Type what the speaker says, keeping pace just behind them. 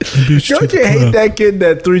Don't you hate that kid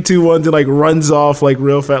that 3, 2, 1 like runs off like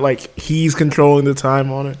real fast, like he's controlling the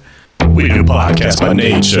time on it? We do podcasts by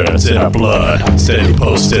nature, it's in our blood. Steady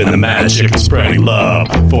posting the magic and spreading love.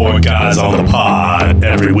 4 guys on the pod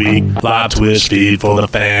every week. Live Twitch feed for the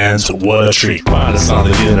fans. What a treat. Find us on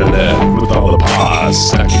the internet with all the pods.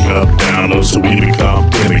 Stacking up downloads so we become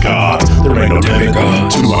demigods. There ain't no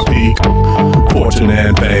limit to our peak. Fortune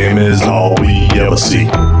and fame is all we ever see.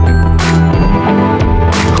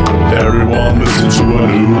 Everyone listen to a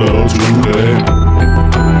new love today.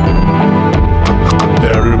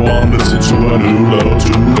 Everyone listen to a new love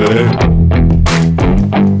today.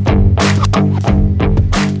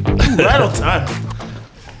 Right on time.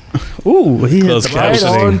 Ooh, he Closed hit right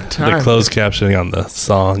on captioning. time. The closed captioning on the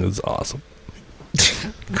song is awesome.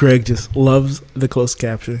 Greg just loves the closed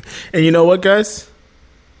caption. And you know what, guys?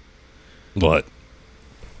 What?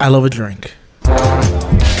 I love a drink. I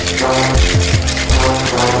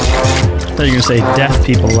thought you were going to say deaf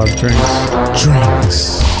people love drinks.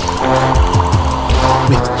 Drinks.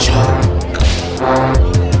 With chug.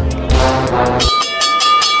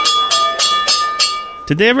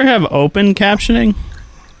 Did they ever have open captioning?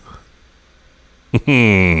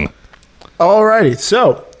 Alrighty,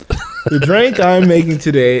 so the drink I'm making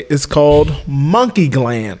today is called Monkey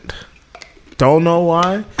Gland. Don't know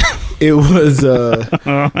why. It was a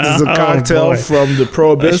cocktail from the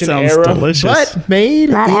Prohibition era, delicious. but made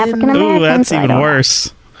Not in African-American. Ooh, that's even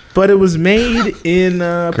worse. But it was made in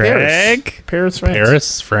Greg? Paris, France.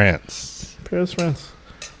 Paris, France. Paris, France.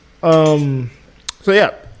 So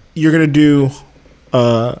yeah, you're gonna do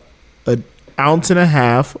an ounce and a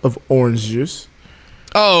half of orange juice.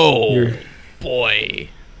 Oh, boy.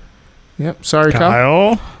 Yep. Sorry,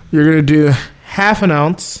 Kyle. Kyle? You're gonna do half an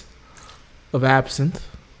ounce of absinthe.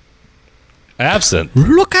 Absinthe.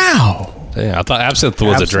 Look out! Yeah, I thought absinthe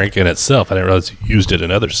was a drink in itself. I didn't realize you used it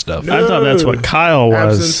in other stuff. No. I thought that's what Kyle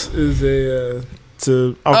was. Absinthe is it's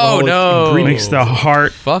a alcoholic no. ingredient. Makes the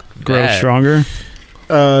heart Fuck grow that. stronger.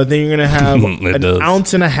 Then you're gonna have It an does.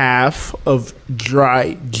 ounce and a half of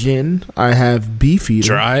dry gin. I have Beefeater.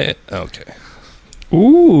 Dry? Okay.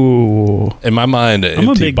 Ooh. In my mind, an I'm a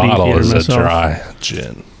empty big bottle beefeater is a myself. dry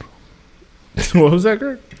gin. What was that,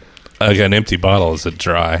 Greg? Like an empty bottle is a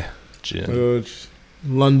dry gin. It's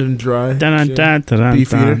London Dry. Dun, gin. dun, dun, dun,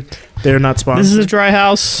 Beefeater. dun. They're not sponsored. This is a dry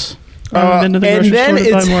house. And Been to the grocery then store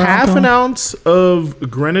to buy it's more half an alcohol? ounce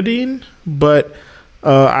of grenadine, but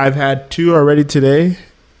I've had 2 already today,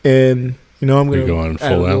 and I'm going You're to going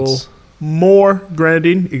add a full little ounce? more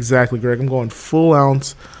grenadine. Exactly, Greg. I'm going full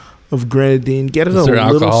ounce of grenadine. Get it Is a there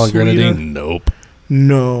little alcohol in sweeter. grenadine? Nope.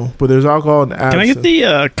 No, but there's alcohol in Can I absinthe. get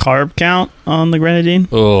the carb count on the grenadine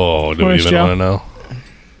Oh, do we Where's even Joe? want to know?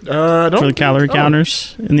 don't for the calorie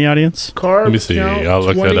counters in the audience? Carb Let me see. count, I'll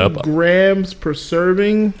look that 20 up. grams per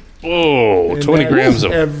serving. Oh, and 20 that's grams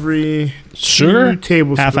of every sugar? 2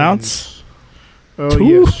 tablespoons. Half ounce? Oh,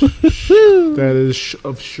 yes. That is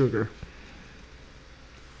of sugar.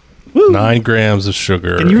 9 grams of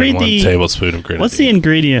sugar Can you read and 1 the- tablespoon of grenadine. What's the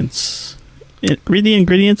ingredients? Read the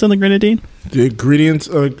ingredients on the grenadine. The ingredients,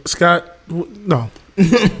 Scott, no.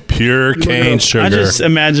 Pure cane up. sugar, I'm just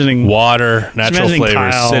imagining water, natural imagining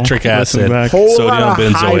flavors, Kyle citric listening acid, back. Whole sodium lot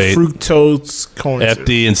of high benzoate, fructose corn syrup.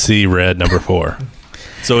 FD and C red number 4.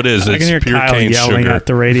 So it is. I can hear It's pure Kyle cane yelling sugar. at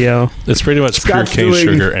the radio. It's pretty much pure Scott's cane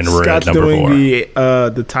sugar and red Scott's number doing 4.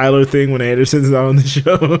 the Tyler thing when Anderson's not on the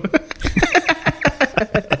show.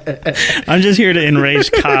 I'm just here to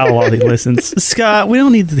enrage Kyle while he listens. Scott, we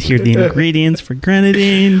don't need to hear the ingredients for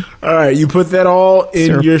grenadine. All right, you put that all Is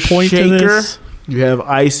there in a your point to shaker. this? You have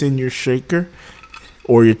ice in your shaker,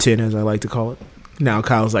 or your tin, as I like to call it. Now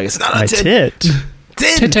Kyle's like, it's not My a tin. tit.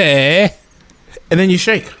 Tin. Titty. And then you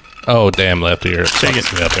shake. Oh, damn, left ear. Shake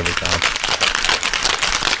Fucks it. me up every time.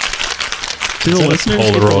 Do the that a listeners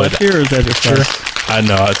get the Polaroid? left here, or is that just us? I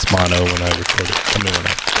know it's mono when I record it. I mean, when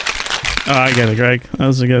I Oh, I get it, Greg. That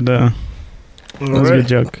was a good, that was a good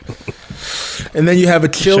joke. And then you have a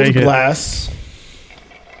chilled Shake it. glass.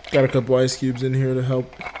 Got a couple ice cubes in here to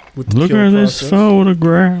help with the Look chill at this process.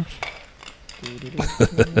 photograph.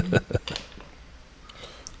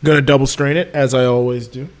 Gonna double strain it, as I always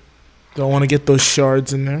do. Don't want to get those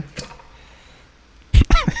shards in there.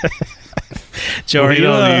 Joe, are We you,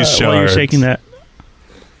 don't use while you're shards. shaking that,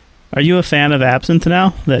 are you a fan of absinthe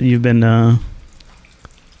now that you've been,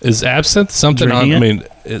 Is absinthe something on? Drinking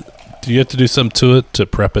I mean, do you have to do something to it to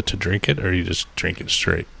prep it to drink it, or you just drink it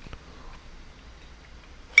straight?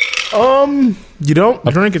 You don't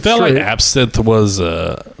drink I it felt straight. like absinthe was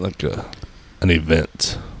an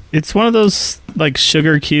event. it's one of those, like,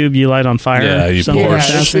 sugar cube you light on fire? Yeah, you something pour like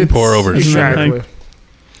that. pour over Isn't that exactly. like-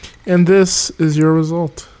 And this is your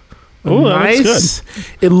result. Ooh, that looks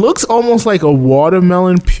It looks almost like a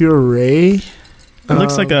watermelon puree. It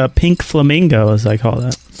looks like a pink flamingo, as I call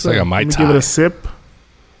that. It's like a Mai Let me Tai. give it a sip.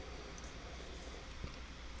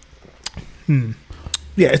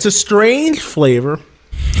 Yeah, it's a strange flavor,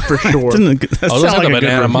 for sure. That Oh, it looks sounds like a good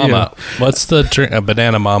banana review. mama. What's the drink? A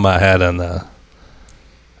banana mama I had in the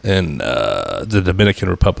Dominican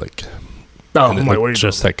Republic. Oh, And it my, looked what are you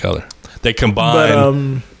just that color. They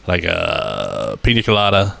combine But, like a pina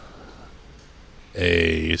colada,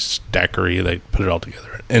 a daiquiri. They put it all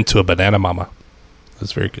together into a banana mama.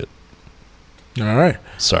 It's very good. all right.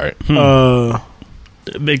 Sorry.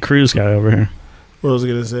 Big cruise guy over here. What was I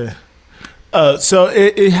going to say? So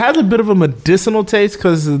it has a bit of a medicinal taste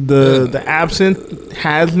because the absinthe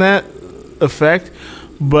has that effect,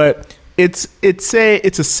 but it's a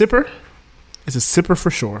sipper. It's a sipper for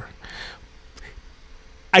sure.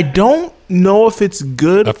 I don't know if it's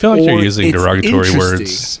good. I feel like or you're using it's derogatory interesting.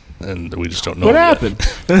 words, and we just don't know. What yet. happened?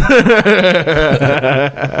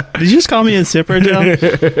 Did you just call me a sipper,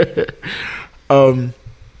 Joe?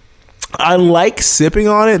 I like sipping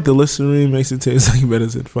on it. The Listerine makes it taste like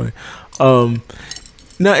medicine. Funny. No,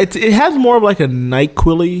 it has more of like a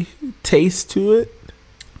NyQuil taste to it,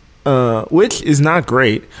 which is not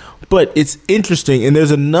great, but it's interesting. And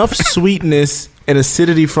there's enough sweetness and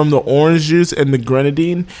acidity from the orange juice and the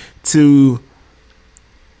grenadine to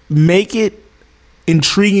make it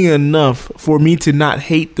intriguing enough for me to not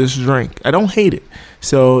hate this drink. I don't hate it.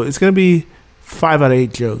 So it's going to be 5 out of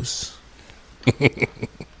 8 Joes.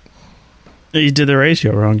 You did the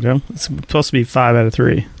ratio wrong, Joe. It's supposed to be 5 out of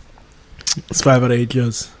 3. It's 5 out of 8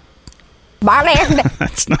 Joes.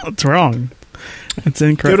 That's not. It's wrong. It's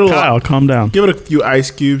incorrect. Give it a Kyle, calm down. Give it a few ice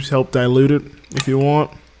cubes, help dilute it if you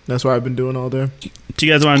want. That's what I've been doing all day. Do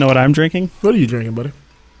you guys want to know what I'm drinking? What are you drinking, buddy?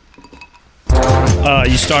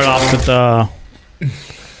 You start off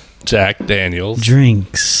with Jack Daniels.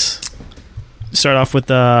 drinks. Start off with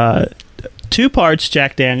 2 parts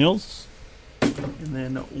Jack Daniels, and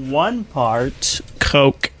then 1 part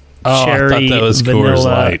Coke Oh, Cherry I thought that was Coors Vanilla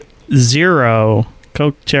Light. Zero.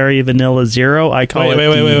 Coke Cherry Vanilla Zero. I call Wait,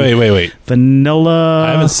 it wait. Vanilla.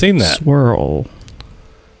 I haven't seen that. Swirl.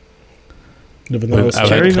 The vanilla I've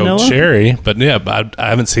Cherry had Coke vanilla? Cherry, but yeah, but I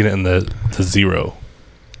haven't seen it in the zero.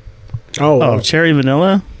 Oh, wow. Oh, Cherry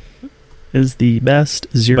Vanilla is the best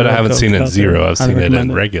zero. But I haven't Coke seen it in out zero. there. I've Highly seen it in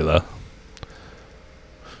recommend regular.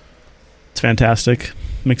 It's fantastic.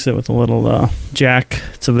 Mix it with a little Jack.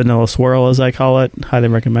 It's a vanilla swirl, as I call it. Highly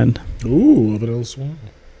recommend. Ooh, vanilla swirl.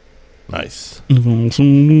 Nice.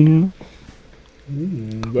 Only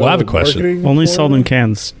Well, I have a question. sold in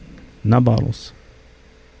cans, not bottles.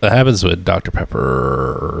 That happens with Dr.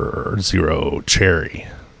 Pepper Zero Cherry.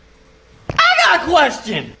 I got a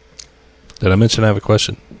question. Did I mention I have a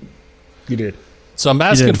question? You did. So I'm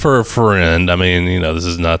asking did. for a friend. I mean, this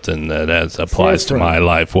is nothing that applies to friend. my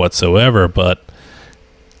life whatsoever, but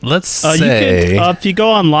let's You say... could, if you go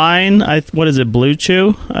online, what is it, Blue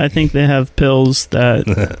Chew? I think they have pills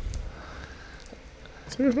that...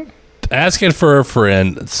 asking for a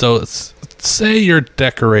friend. So say you're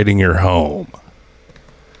decorating your home,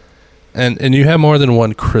 and you have more than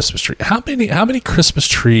one Christmas tree. How many Christmas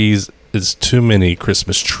trees is too many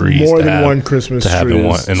Christmas trees? More to than have, one Christmas to have tree in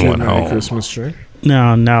one, is in too one many home. Christmas tree.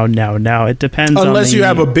 No. It depends on Unless the you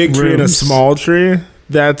have a big tree and a rooms. small tree,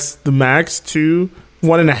 that's the max. 2,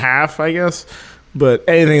 1.5, I guess. But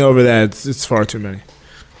anything over that, it's far too many.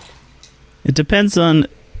 It depends on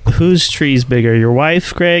whose tree's bigger, your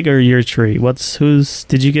wife, Greg, or your tree.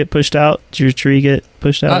 Did you get pushed out? Did your tree get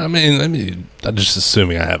pushed out? I mean, I'm just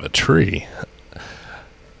assuming I have a tree.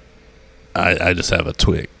 I just have a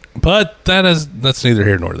twig, but that's neither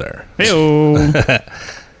here nor there. Hey-o.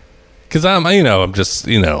 Because I'm just,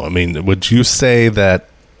 I mean, would you say that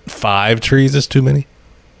 5 trees is too many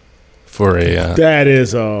for a That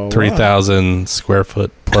is a 3,000 square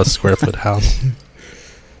foot house?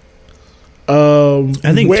 I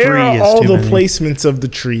think where 3 are is all too the many. placements of the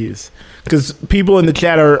trees? Because people in the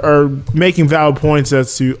chat are making valid points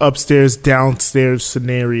as to upstairs, downstairs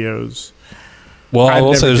scenarios. Well, I I've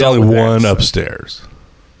will say never there's dealt only with that, one so. upstairs.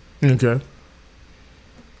 Okay.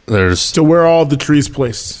 There's So where are all the trees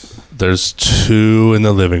placed? 2 in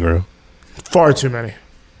the living room. Far too many.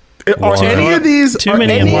 One. Are any of these Too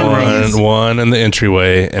many in any of one these- One in the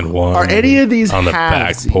entryway and one Are any of these on the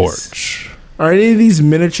back halvesies? porch. Are any of these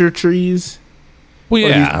miniature trees? Well, Or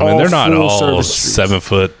these yeah, I mean, they're not all all full-service trees? 7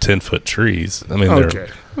 foot, 10 foot trees. I mean, Okay.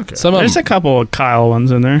 some of There's them. a couple of Kyle ones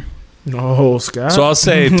in there. Oh, Scott. So I'll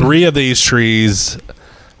say 3 of these trees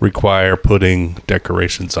require putting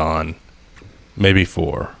decorations on, maybe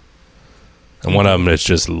 4, and one of them is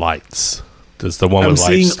just lights Does the one I'm with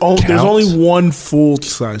seeing lights count? there's only one full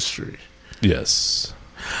size tree. Yes.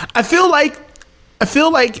 I feel like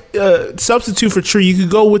substitute for tree. You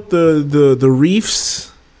could go with the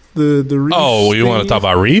reefs. The reefs. Oh, you want to talk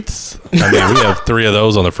about wreaths? I mean, we have 3 of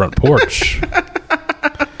those on the front porch.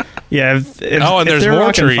 Yeah. If And there's they're more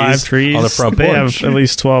rocking trees 5 trees on the front they porch. have at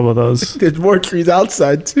least 12 of those. There's more trees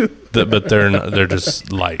outside too. But they're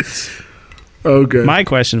just lights. Okay. My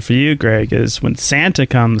question for you, Greg, is when Santa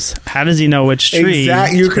comes, how does he know which tree?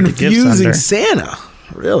 Exactly. You're to put the gifts confusing under? Santa.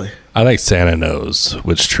 Really? I think Santa knows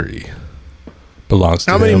which tree belongs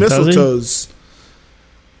to How many him. mistletoes?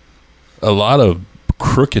 A lot of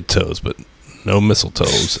crooked toes, but no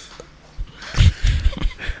mistletoes.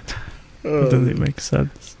 Doesn't make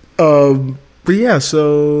sense. But yeah,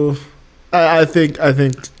 so I think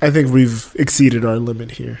we've exceeded our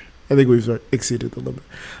limit here. I think we've exceeded the limit.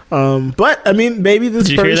 But I mean, maybe this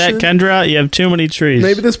Did you person. hear that, Kendra? You have too many trees.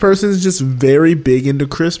 Maybe this person is just very big into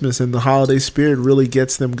Christmas, and the holiday spirit really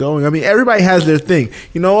gets them going. I mean, everybody has their thing.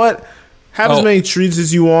 You know what? Have as many trees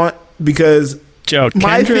as you want, because Joe,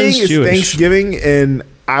 my Kendra's thing is Jewish. Thanksgiving, and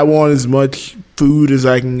I want as much food as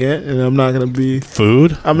I can get, and I'm not gonna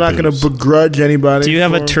Food? Booze. Begrudge anybody. Do you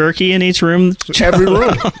have a for- turkey in each room?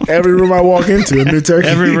 Every room I walk into, a new turkey.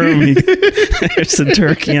 Every room, there's a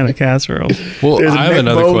turkey and a casserole. Well, There's a I have neck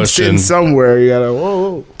another bone question. sitting somewhere. You gotta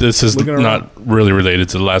whoa. This is looking around. not really related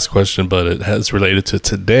to the last question, but it has related to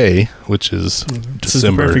today, which is This is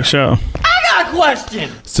the perfect show. I got a question.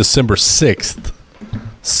 It's December 6th.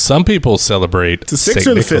 Some people celebrate the 6th St.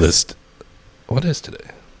 or the Nicholas. What is today?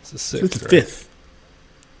 It's the 6th. It's the right? 5th.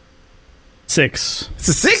 6. It's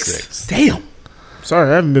the 6th. Sixth. Damn.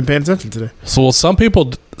 Sorry, I haven't been paying attention today. So, well, some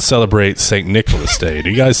people celebrate St. Nicholas Day. Do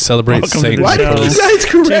you guys celebrate Welcome St. to the Why did show. you Nicholas? guys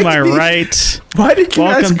correct To my me? right. Why did you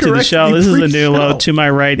guys Welcome to the correct show. me This is a new pre-show? low. To my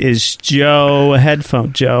right is Joe,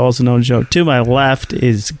 Headphone Joe, also known as Joe. To my left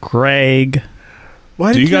is Greg.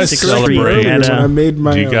 Why Do did you guys correct me celebrate- earlier when I made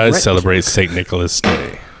my Do you guys rent? celebrate St. Nicholas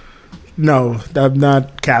Day? No, I'm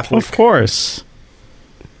not Catholic Of course.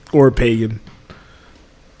 or pagan.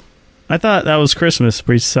 I thought that was Christmas.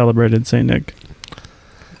 We celebrated St. Nick.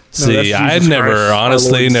 that's See, I had Jesus never, Christ, our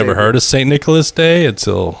honestly, Lord and never Savior. heard of St. Nicholas Day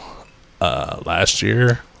until last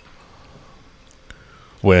year.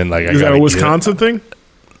 When, like, I Is got that a Wisconsin thing?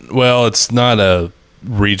 Well, it's not a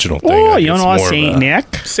regional thing. Oh, Like, you it's know more of St. a-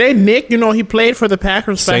 Nick? Say Nick, you know he played for the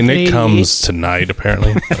Packers. St. Nick comes tonight,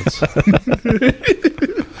 apparently.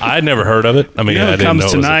 I had never heard of it. I mean, You know I who didn't know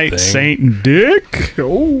comes it was a tonight? thing. St. Dick?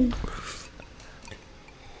 Oh,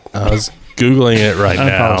 I was Googling it right I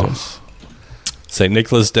now. apologize. St.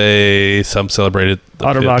 Nicholas Day, some celebrated the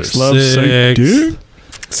Otterbox 5th or loves St. 6th. Dick.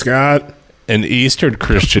 Scott. In Eastern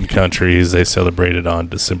Christian countries, they celebrated on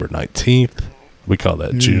December 19th. We call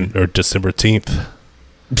that June or December-Teenth.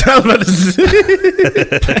 I was about to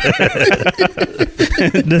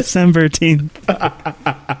say- December-Teenth.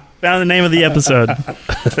 Found the name of the episode.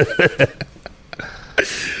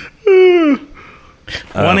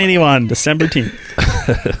 181, December-Teenth.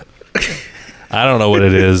 I don't know what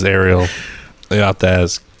it is, Ariel. You have to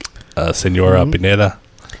ask Senora Pineda.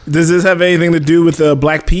 Does this have anything to do with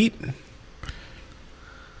Black Pete?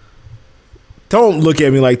 Don't look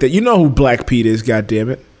at me like that. You know who Black Pete is,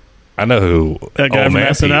 goddammit. I know who That guy old from man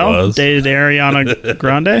Pete SNL was. dated Ariana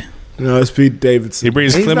Grande. No, it's Pete Davidson. He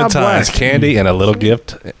brings He's not clementines, black. candy, and a little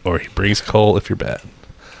gift, or he brings coal if you're bad.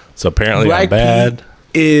 So apparently Black I'm bad. Pete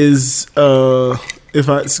is if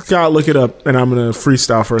I Scott, look it up, and I'm gonna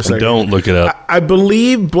freestyle for a second. Don't look it up. I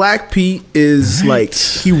believe Black Pete is like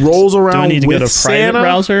he rolls Do around I need to go with to private Santa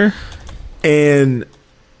browser? and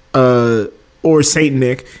or Saint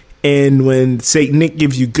Nick, and when Saint Nick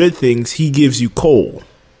gives you good things, he gives you coal.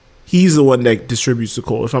 He's the one that distributes the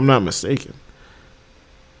coal, if I'm not mistaken.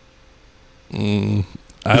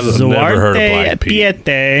 I've never heard of Black Pete.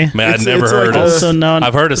 Piete. Man, I've It's- never it's heard like of. also known-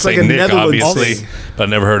 I've heard of it's like Saint a Nick, Netherlands obviously, thing. but I've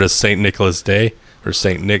never heard of Saint Nicholas Day or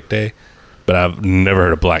Saint Nick Day. But I've never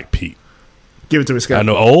heard of Black Pete. Give it to me, Scott. I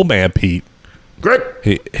know Old Man Pete. Great.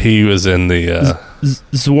 He was in the.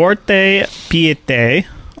 Zwarte Piete,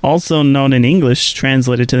 also known in English,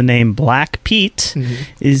 translated to the name Black Pete,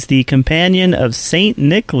 is the companion of Saint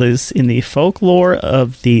Nicholas in the folklore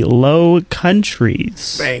of the Low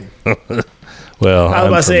Countries. Bang. Well, I was I'm about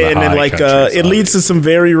to from say, the and then high like country, it so- leads to some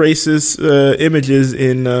very racist images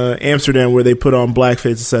in Amsterdam where they put on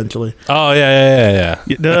blackface essentially. Oh yeah.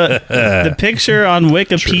 The picture on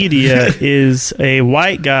Wikipedia is a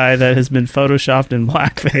white guy that has been photoshopped in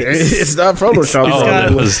blackface. It's not Photoshop. He's Oh, got-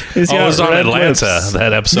 that was. he's Oh, it got was on red Atlanta. lips.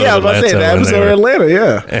 That episode. Yeah, I of was about to say Atlanta that episode of Atlanta.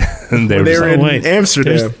 Yeah, and they they were were in wait,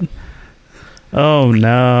 Amsterdam. Oh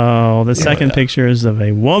no! The second picture is of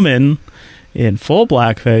a woman in full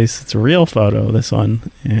blackface. It's a real photo, this one.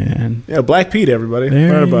 And Yeah, Black Pete, everybody.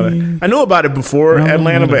 Learn about it. I knew about it before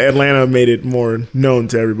Atlanta, but Atlanta made it more known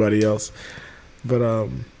to everybody else. But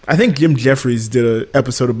I think Jim Jeffries did an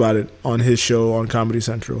episode about it on his show on Comedy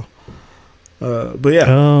Central. But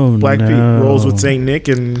yeah, Black Pete rolls with St. Nick.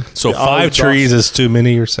 And So 5 trees is too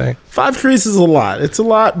many, you're saying? 5 trees is a lot. It's a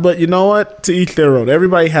lot, but you know what? To each their own.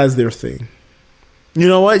 Everybody has their thing. You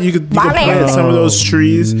know what? You could plant some of those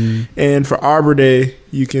trees, and for Arbor Day,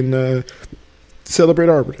 you can celebrate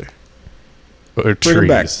Arbor Day. Or Bring them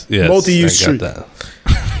back. trees. Yes, Multi-use I got tree. that.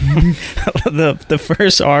 the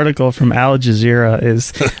first article from Al Jazeera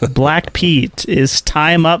is Black Pete is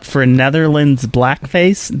time up for Netherlands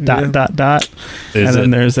blackface ... Is and then it?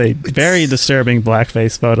 there's a very disturbing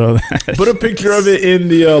blackface photo. Put a picture of it in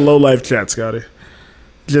the low life chat, Scotty,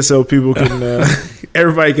 just so people can,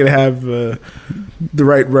 everybody can have the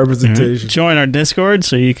right representation. Join our Discord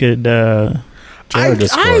so you could Join our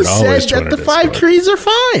Discord. I Always said join that our the 5 Discord. trees are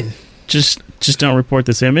fine. just don't report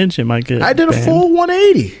this image. It might get I did a banned. full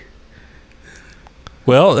 180.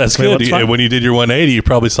 Well, that's Wait, good. what's fun? When you did your 180, you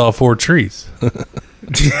probably saw 4 trees. I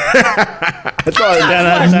thought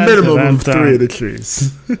it was a minimum of 3 of the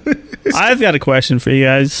trees. I've got a question for you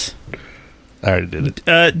guys. I already did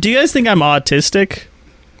it. Do you guys think I'm autistic?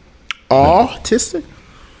 Autistic?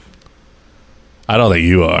 I don't think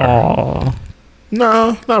you are. Oh,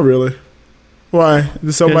 No, not really. Why?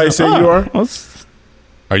 Did somebody say you are?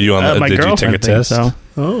 Are you on the? My Did you take a girlfriend thinks test? so.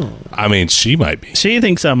 Oh. I mean, she might be. She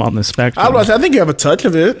thinks I'm on the spectrum. I think you have a touch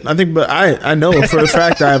of it. I think, but I know for a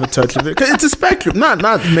fact I have a touch of it. 'Cause it's a spectrum. Not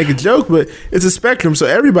to make a joke, but it's a spectrum. So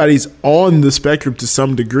everybody's on the spectrum to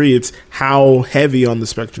some degree. It's how heavy on the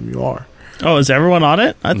spectrum you are. Oh, is everyone on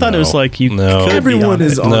it? I thought it was No. like you. No. could be Everyone on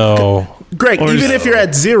is it. on. No, Greg, Or even is- if you're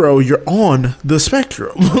at 0, you're on the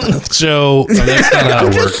spectrum. Joe. That's not how I'm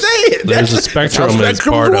it just works. saying. There's a That's how spectrum as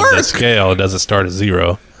spectrums part of the work. scale. It doesn't start at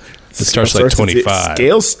 0. It starts like 25.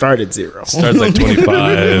 Scales start at 0. Starts like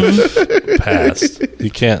 25 past. You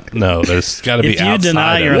can't. No, there's got to be If you outside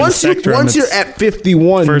deny of you're it. on the Once spectrum, you're it's at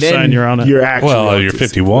 51, first then sign you're on it. You're actually Well, you're autistic.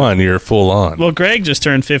 51. You're full on. Well, Greg just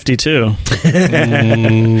turned 52.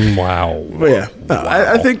 Wow. But yeah, no,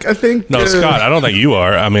 I think. No, Scott, I don't think you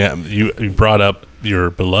are. I mean, you brought up your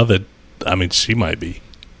beloved. I mean, she might be.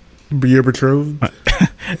 You're betrothed.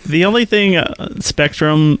 The only thing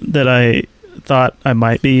spectrum that I thought I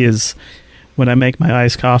might be is when I make my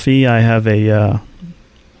iced coffee, I have I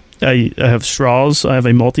have straws. I have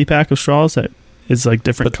a multi-pack of straws that is like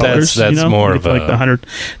different But colors. that's more of like a-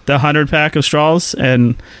 the 100 pack of straws,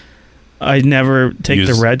 and I never take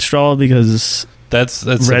Use- the red straw because That's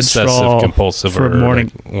Red obsessive straw compulsive for or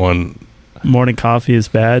morning. like one. morning coffee is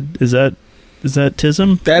bad. Is that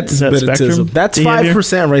tism? That's Is that spectrum That's behavior?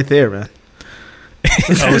 5% right there, man.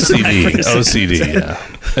 OCD. Yeah.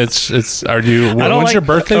 It's. Are you? don't When's like- your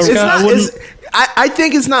birthday, It's It's Scott? not. I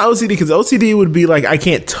think it's not OCD because OCD would be like I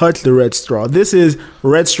can't touch the red straw. This is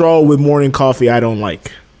red straw with morning coffee. I don't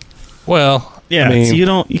like. Well, Yeah, I mean,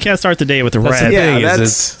 so you can't start the day with the that's red. the Yeah, thing. Is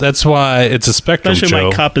that's- that's why it's a spectrum, Especially Joe.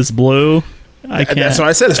 my cup is blue. I can't. That's why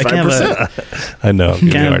I said it's I can't have 5%. I know. I'm giving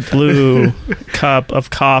you a can't hard have time. blue cup of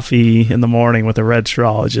coffee in the morning with a red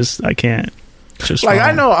straw. It's just I can't. It's just Like I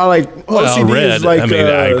wrong. know I like Well, OCD red. is like. I mean,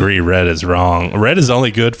 I agree. Red is wrong. Red is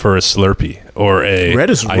only good for a Slurpee or a Red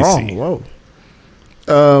is icy. wrong.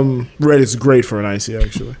 Whoa. Red is great for an icy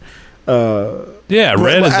actually. Yeah,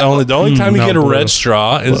 red is only the only time you no, get a blue. red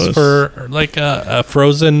straw is Close. for like a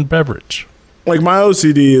frozen beverage. Like my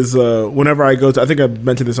OCD is whenever I go to. I think I've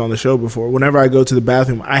mentioned this on the show before. Whenever I go to the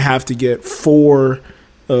bathroom, I have to get 4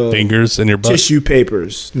 Fingers in your butt. tissue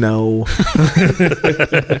papers. No.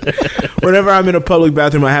 Whenever I'm in a public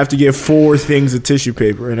bathroom, I have to get 4 things of tissue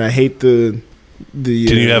paper, and I hate the. Can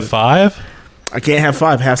you have 5? I can't have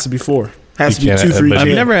 5. It has to be 4. Has to You be can't 2 for have- each. but I've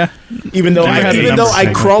you- hand. never. Even though never had a I number thing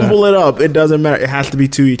like crumble it up, it doesn't matter. It has to be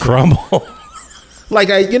 2 each. Crumble. Like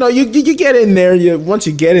you get in there. Once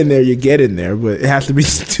you get in there, you get in there. But it has to be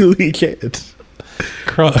 2 each hand.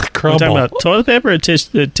 We're Crumble. talking about toilet paper or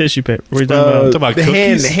tissue paper. We're talking about about the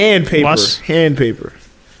cookies? hand paper. Wash- Hand paper.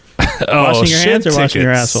 washing your shit hands or washing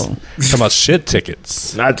your tickets. asshole. Talking about shit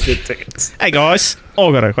tickets. Not shit tickets. Hey guys,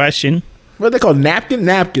 I got a question. What are they called?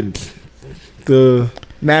 Napkins. The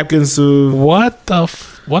napkins. What the?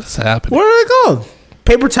 What is happening? What are they called?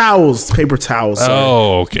 Paper towels. Sorry.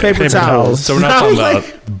 Oh, okay. Paper towels. So we're not I talking was about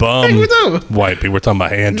like, bum hey, what's up? white people. We're talking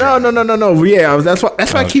about hand. No. Yeah, that's why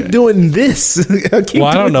I keep Okay. doing this. Well,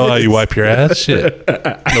 I don't know how you wipe your ass. Shit.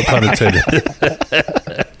 No pun intended.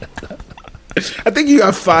 I think you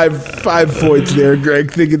got five points there,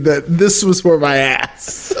 Greg, thinking that this was for my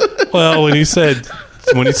ass. Well, when you said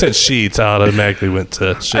when you said sheets, I automatically went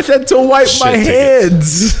to shit. I said to wipe my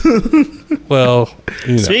tickets. hands. Well,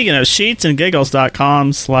 you know. Speaking of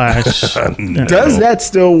sheetsandgiggles.com/ Does that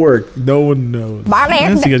still work? No one knows.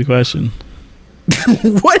 That's a good question.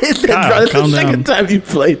 What is that? That's the calm second time you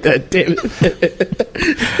played that, damn it.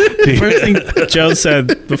 The first thing Joe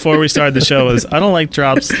said before we started the show was, I don't like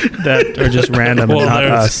drops that are just random and not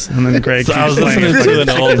us. And then Greg So I was keeps listening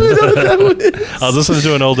playing. I was listening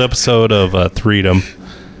to an old episode of Threedom,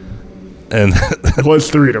 and What's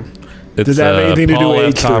freedom? it's Does that have anything to do Paul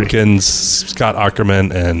with F. H3? Tompkins, Scott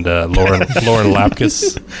Ackerman, and Lauren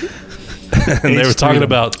Lapkus. And they were talking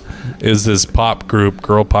about is this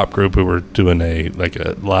girl pop group who were doing a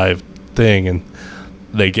live thing, and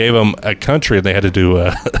they gave them a country and they had to do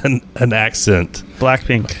an accent.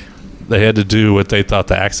 Blackpink. They had to do what they thought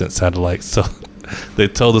the accent sounded like. So they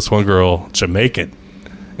told this one girl Jamaican,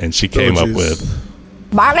 and she came up with,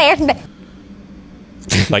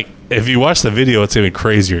 like, if you watch the video, it's even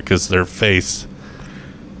crazier because their face,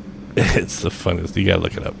 it's the funniest. You gotta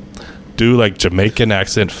look it up. Do like Jamaican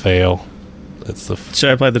accent fail. That's the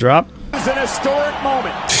Should I play the drop? It's an historic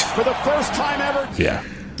moment for the first time ever. yeah.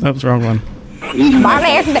 That was the wrong one.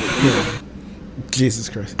 Jesus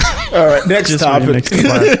Christ. All right, next Just topic. remixed the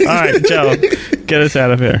part. All right, Joe, get us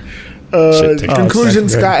out of here. Shit, take- Conclusion: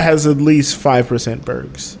 second Scott has at least 5%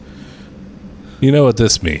 Bergs. You know what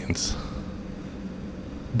this means?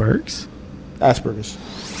 Bergs? Asperger's.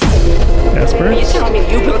 Asperger's? Tell me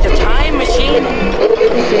you built a time machine?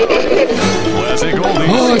 Classic oldies.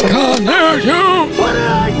 What did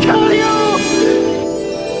I tell you?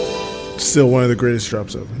 Still one of the greatest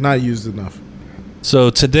drops ever. Not used enough. So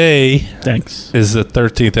today Thanks. is the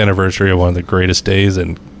 13th anniversary of one of the greatest days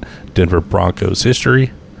in Denver Broncos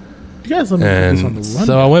history. You guys let me put this on And the run.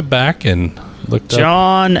 so I went back and looked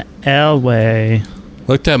John Elway.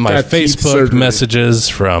 at my Got teeth Facebook surgery. messages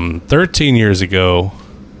from 13 years ago.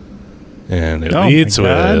 And it Oh my leads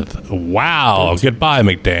God. with, wow, goodbye,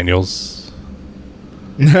 McDaniels.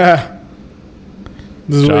 This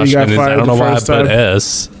is where Josh, you got and I fired don't know the why I first put time.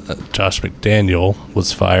 S. Josh McDaniel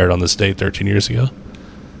was fired on this date 13 years ago.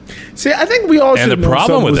 See, I think we all And should the know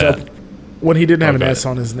problem something with was that- up when he didn't have an Okay. S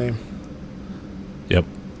on his name. Yep.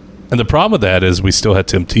 And the problem with that is we still had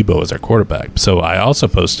Tim Tebow as our quarterback. So I also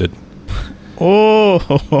posted Oh,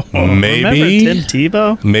 Maybe- remember Tim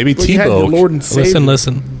Tebow? maybe Well, you had your Tebow. Lord and Savior.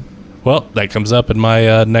 Listen. Well, that comes up in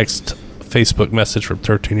my next Facebook message from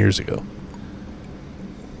 13 years ago.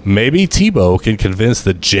 Maybe Tebow can convince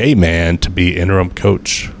the J-Man to be interim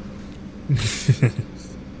coach.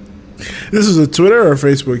 This is a Twitter or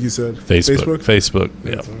Facebook, you said? Facebook.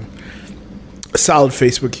 Yeah. Solid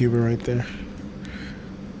Facebook humor right there.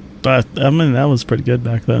 But, I mean, that was pretty good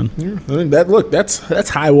back then. I mean, that's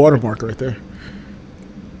high watermark right there.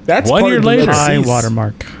 That's 1 part year of the later. High legacies.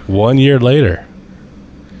 watermark. 1 year later,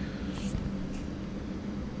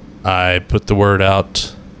 I put the word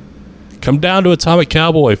out. Come down to Atomic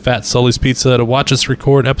Cowboy, Fat Sully's Pizza, to watch us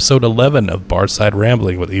record episode 11 of Barside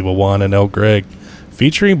Rambling with Evil One and El Greg,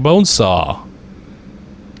 featuring Bonesaw.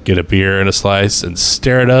 Get a beer and a slice and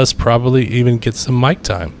stare at us, probably even get some mic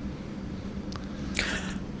time.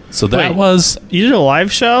 So that Wait. was, You did a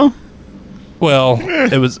live show? well,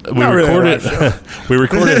 it was, we Not really a recorded, we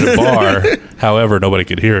recorded at a bar. However, nobody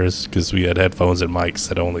could hear us because we had headphones and mics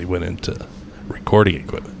that only went into recording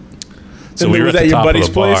equipment. So And we were was at that the your top of buddy's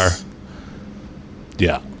the bar. place?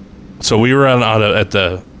 Yeah. So we were at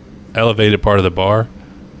the elevated part of the bar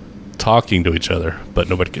talking to each other, but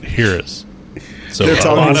nobody could hear us. So They're a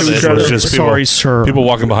talking lot to of each it was other. just people, Sorry, sir. people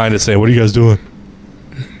walking behind us saying, "What are you guys doing?"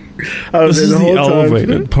 I was This there is the whole time.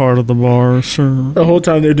 elevated part of the bar, sir. The whole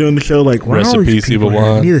time they're doing the show, like, why Rest are in these peace, people Evil here?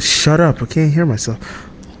 I One. need to shut up. I can't hear myself.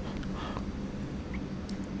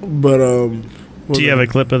 But Do you have a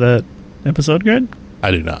clip of that episode, Greg?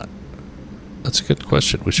 I do not. That's a good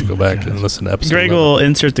question. We should go back and listen to episode. Greg 11. will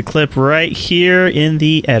insert the clip right here in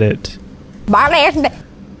the edit.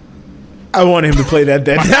 I want him to play that.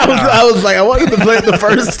 I was like, I want him to play it the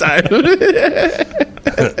first time.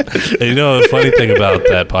 And you know, the funny thing about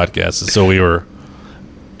that podcast is,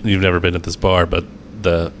 you've never been at this bar, but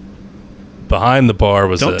behind the bar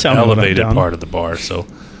was Don't an tell me what I've elevated done. part of the bar. So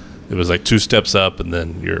it was like 2 steps up, and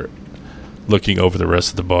then you're looking over the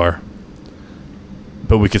rest of the bar.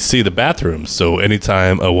 But we could see the bathrooms. So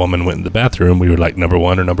anytime a woman went in the bathroom, we were like number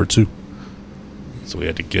 1 or number 2. So we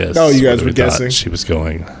had to guess. Oh, you guys whether were we thought guessing. she was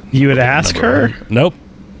going. You would ask number her? one. Nope.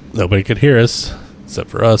 Nobody could hear us except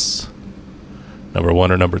for us. Number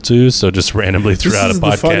 1 or number 2. So just randomly throughout This a is the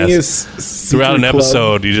podcast, funniest throughout an secret club.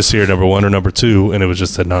 episode, you just hear number 1 or number 2, and it was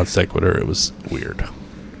just a non sequitur. It was weird.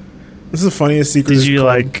 This is the funniest secret. Did you,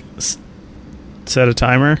 club. like, set a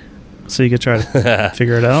timer so you could try to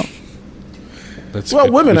figure it out? That's Well,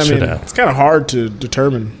 good. women, We I should mean, have. it's kind of hard to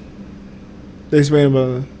determine. They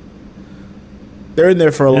spend they're in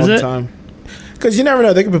there for a Is long it? time. Because you never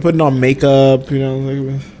know. They could be putting on makeup, you know, they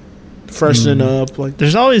could be freshening up. Like,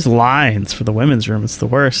 There's always lines for the women's room. It's the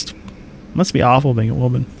worst. Must be awful being a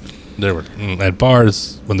woman. There were at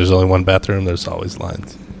bars when there's only one bathroom. There's always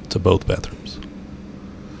lines to both bathrooms.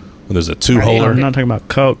 When there's a two-holer, I'm not talking about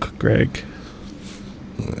Coke, Greg.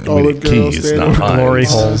 all we the need girls keys, standing not with glory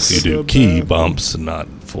lines. holes. You do So key bad. bumps and not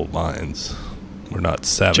full lines. We're not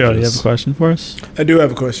savages. Joe, do you have a question for us? I do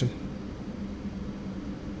have a question.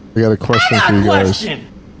 I got a question for you guys.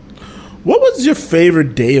 What was your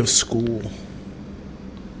favorite day of school?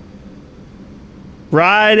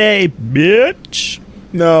 Friday, bitch.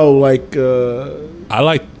 No, like I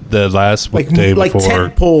like the last day like before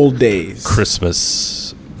tent pole days.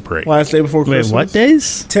 Christmas break. Last day before Wait, Christmas. what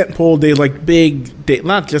days? Tent pole day, like big day,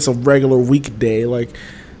 not just a regular weekday, like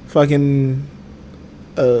fucking.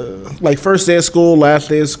 Like first day of school, last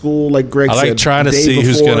day of school, like Greg I said. like trying to day see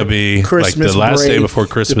who's before going to be Christmas like the last day break, before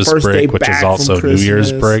Christmas the first day break, which back is from also New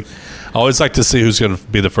Year's Christmas. break. I always like to see who's going to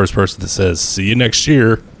be the first person that says, "See you next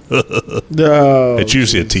year." No, It's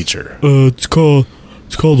usually a teacher. It's called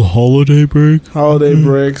holiday break. holiday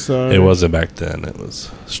break. Sorry, It wasn't back then. It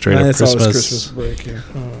was straight up It's always Christmas. Christmas break. Yeah.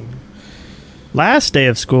 Last day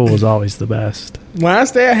of school was always the best.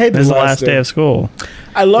 Last day, I hate It was the the last day of school.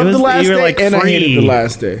 I love it was- the last you were, day, like, and I hated free. the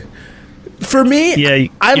last day. For me, Yeah,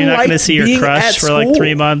 I you're not like going to see your being crush at for like school.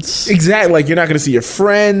 3 months. Exactly, like you're not going to see your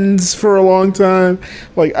friends for a long time.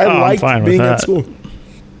 Like I I'm liked fine with being at that. school.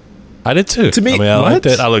 I did too. To me- I mean, I liked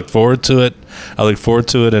what? it. I looked forward to it. I looked forward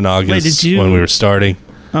to it in August did you- when we were starting.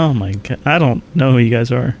 Oh my god, I don't know who you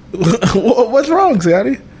guys are. What's wrong,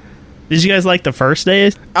 Zaddy? Did you guys like the first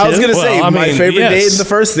day? I was too? going to say Well, I my mean, favorite day yes. is the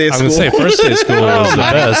first day of I school. was going to say first day of school was the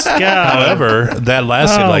best. God. However, that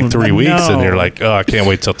lasted Oh, like 3 weeks, and no. you're like, "Oh, I can't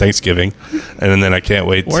wait till Thanksgiving," and then I can't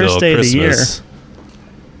wait Worst till day of the Christmas.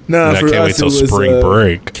 No, And I for can't us, wait till it was, spring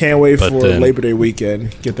break. Can't wait But for then- Labor Day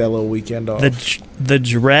weekend. Get that little weekend off. The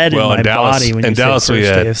dread Well, in in my Dallas- body when in you Dallas say we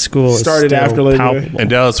first had- day of school is Started still after Labor Day. palpable. In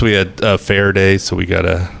Dallas, we had a fair day, so we got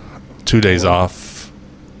 2 days off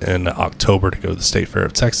in October to go to the State Fair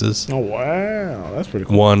of Texas. Oh wow, that's pretty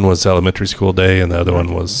cool. One was elementary school day, and the other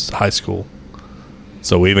one was high school.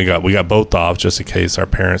 So we got both off just in case our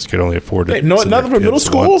parents could only afford it. Hey, no, to their nothing for middle kids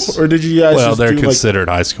school, once. or did you guys? Well, just they're do considered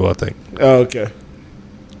high school, I think. Oh, okay.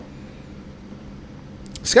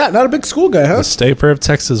 Scott, not a big school guy, huh? The State Fair of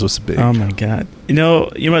Texas was big. Oh my god! You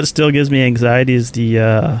know what still gives me anxiety is the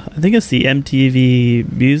I think it's the MTV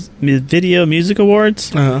Video Music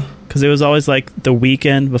Awards, Uh-huh. because it was always like the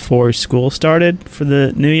weekend before school started for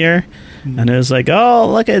the new year, and it was like, oh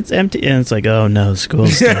look, it's empty, and it's like, oh no,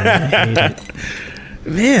 school's starting. I hate it.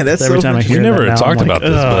 Man, that's Every so time I much- hear We never that now, talked I'm like, about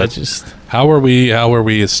this, "Ugh, but just How were we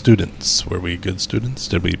as students? Were we good students?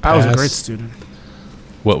 Did we pass? I was a great student.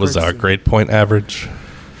 What was great our student. grade point average?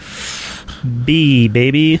 B,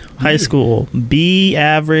 baby. High school. B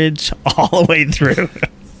average all the way through.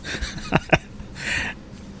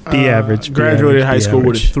 B average. B Graduated average, high B school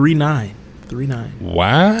with a average. 3.9. 3.9.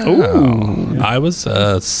 Wow. Ooh. I was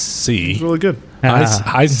a It's C. really good.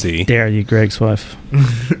 High C. Dare you, Greg's wife.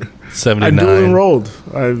 I 79. dual enrolled.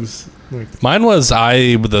 I was like, Mine was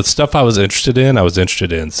the stuff I was interested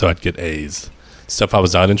in, so I'd get A's. Stuff I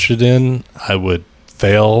was not interested in, I would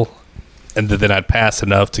fail, and then I'd pass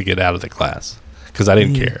enough to get out of the class because I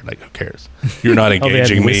didn't care. Like, who cares? You're not Oh, they had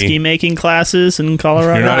engaging whiskey me. making classes in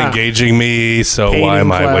Colorado. You're not Ah. engaging me, so why Painting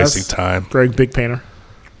am I class. wasting time? Greg, big painter.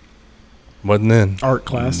 Wasn't in Art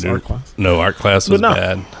class. Nope. Art class. No, art class was But no.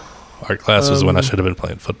 bad. Art class was when I should have been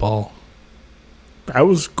playing football. I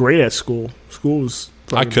was great at school. School was.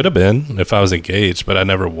 I could have been if I was engaged, but I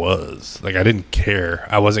never was. Like, I didn't care.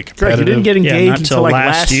 I wasn't Greg, competitive. you didn't get Yeah, engaged not until till like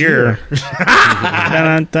last year. Dun,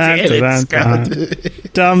 dun, Damn dun, it, dun,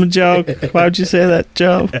 dun. Dumb joke. Why would you say that,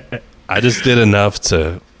 Joe? I just did enough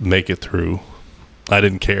to make it through. I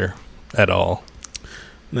didn't care at all.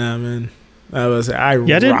 Nah, man. I Yeah, I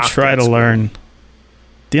didn't rocked try at to school. learn.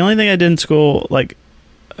 The only thing I did in school, like,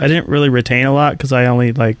 I didn't really retain a lot because I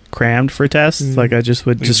only like crammed for tests. Like, I just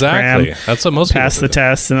would just Exactly. cram, That's what most pass people the do.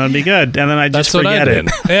 test, and I'd be good. And then I just That's what I forget it.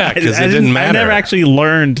 did. Yeah, because I it didn't matter. I never actually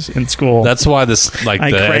learned in school. That's why this, like,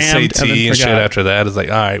 I the crammed and SAT then and shit forgot. after that is like,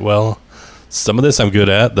 all right, well, some of this I'm good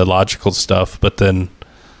at, the logical stuff, but then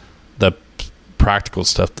the practical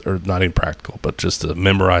stuff, or not even practical, but just the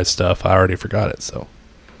memorized stuff, I already forgot it. So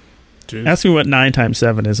Ask me what 9 times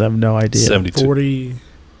 7 is. I have no idea. 72, 40,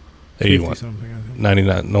 81, 50 something, I think.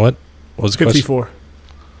 99. No, what was the question? 54.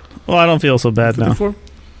 Well, I don't feel so bad now. 54?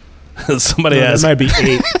 Somebody That asked might be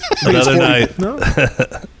 8. another night. No,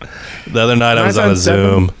 The other night I was on a 7,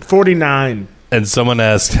 Zoom, 49. and someone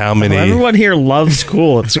asked how many. Everyone here loves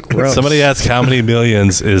school. It's gross. Somebody asked how many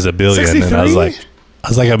millions is a billion, 63? and I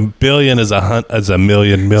was like, a billion is a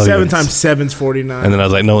million millions. 7 times 7 is 49. And then I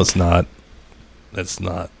was like, no, it's not. It's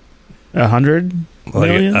not. 100 Like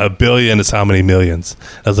million? a billion is how many millions?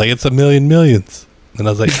 I was like, it's a million millions. And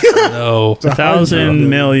I was like, no. 1,000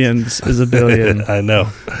 millions is a billion. I know.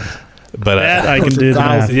 But That I can do the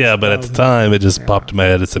math. yeah, but at the time it just popped in my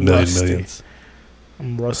head. It's a million Rusty. millions.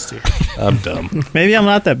 I'm rusty. I'm dumb. Maybe I'm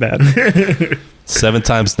not that bad. 7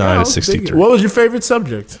 times 9 is 63. What was your favorite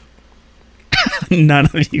subject? None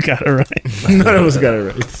of you got it right. None of us got it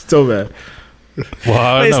right. It's so bad. Well,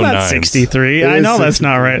 I It's know not 9s. 63. It I is know that's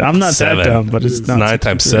not right. I'm not 7. that dumb, but it's not 9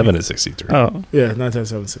 times 63. 7 is 63. Oh, Yeah, 9 times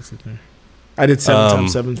 7 is 63. I did 7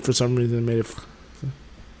 times 7 for some reason. It made it.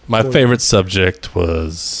 My favorite subject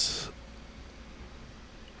was.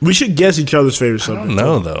 We should guess each other's favorite I subject. don't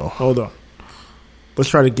know, though. Hold on. Let's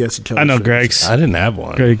try to guess each other's I know favorite Greg's. I didn't have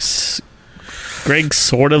one. Greg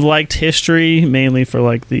sort of liked history, mainly for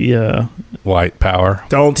like the White power.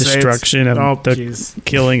 Don't say destruction it's, of the jeez.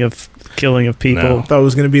 killing of people. No. Thought it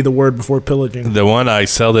was going to be the word before pillaging. The one I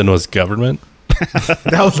excelled in was government.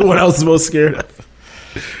 That was the one I was most scared of.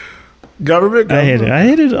 Government. I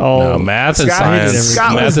hated all. No, math and Scott hated science.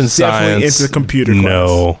 Scott Math was and definitely science. into computer class.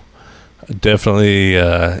 No, definitely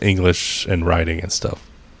English and writing and stuff.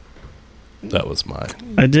 That was mine.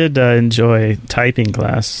 I did enjoy typing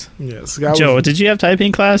class. Yeah, Scott Joe, was did you have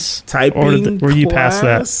typing class? typing Or were you past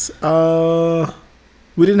that? that?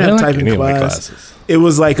 We didn't I have didn't like typing any of my class. classes. It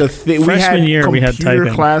was like a thing. Freshman year, we had computer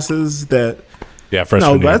typing. classes that. Yeah,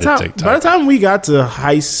 freshman No, year by I the did time take by the typing. time we got to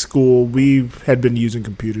high school, we had been using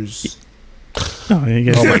computers. Oh, you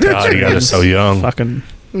guys Oh my god, you guys are so young. Fucking.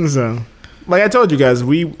 So, like I told you guys,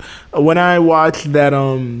 when I watched that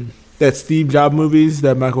Steve Jobs movies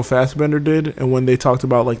that Michael Fassbender did, and when they talked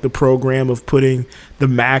about like the program of putting the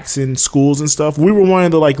Macs in schools and stuff, we were one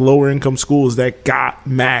of the like lower income schools that got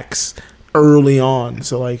Macs early on.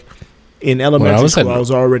 So like in elementary school, I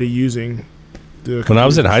was already using the. When I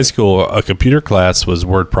was in high school, a computer class was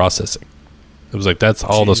word processing. It was like that's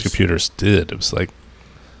all those computers did. It was like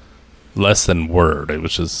less than Word. It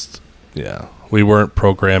was just we weren't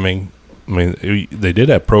programming. I mean, they did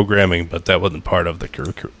have programming, but that wasn't part of the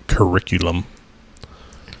curriculum.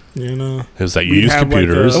 You know, It was that you We'd use have, like,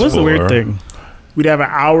 computers. That was the weird thing. we'd have an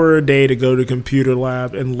hour a day to go to computer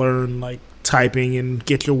lab and learn like typing and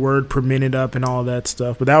get your word per minute up and all that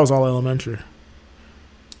stuff. But that was all elementary.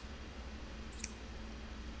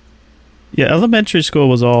 Yeah, elementary school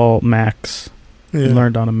was all Macs. Yeah, You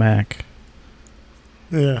learned on a Mac.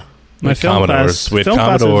 yeah. My film class, We had film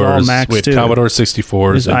class was all Commodores. Macs We had too. Commodore It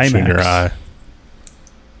 64s was in junior iMacs. high.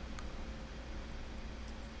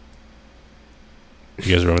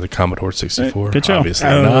 You guys remember the Commodore 64? Good job. Obviously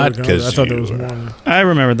I don't know not, what it was. I because thought there was one. I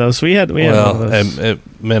remember those. We had one well, of those. it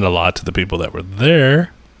meant a lot to the people that were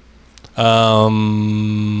there. I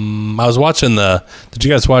was watching Did you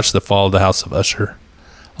guys watch The Fall of the House of Usher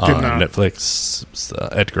Did on not. Netflix? It's,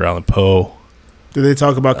 Edgar Allan Poe. Did they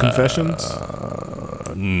talk about confessions?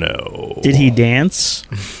 No. Did he dance?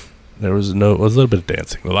 There was a little bit of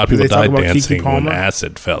dancing. A lot of Did people they talk died about Keke dancing when Palmer?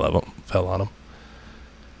 acid fell on them.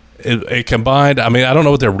 It combined. I mean, I don't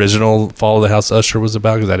know what the original Fall of the House Usher was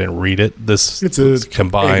about because I didn't read it. This It's a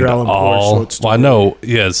combined Edgar Allan Poe all. short story. Well, I know,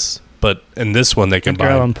 yes, but in this one they Edgar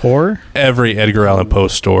Allan combined Poe? every Edgar Allan Poe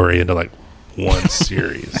story into like one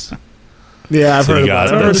series. Yeah, I've So heard you got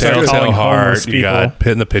about the that. Telltale Telltale Heart, Heart, you got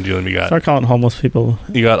Pit and the Pendulum, you Start calling homeless people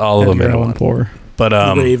got all of them Edgar in Allan one. Poe. But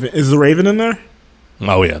The Raven. Is the Raven in there?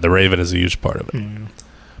 oh yeah, the Raven is a huge part of it.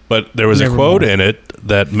 But there was a Never quote mind. in it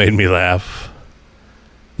that made me laugh.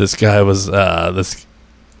 This guy was this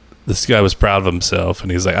guy was proud of himself, and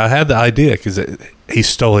he's like, "I had the idea," because he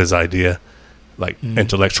stole his idea, like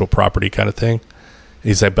intellectual property kind of thing.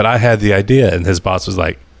 He's like, "But I had the idea," and his boss was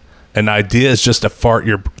like, "An idea is just a fart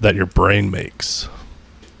that your brain makes."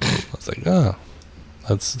 I was like, "Oh,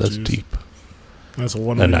 that's Jeez. deep." That's a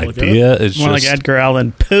one. An way to look at it. idea is More just like Edgar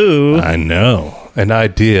Allan Poe. I know. An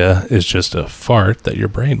idea is just a fart that your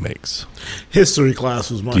brain makes. History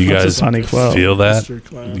class was my. Do you That's a guys funny quote. feel that? History Do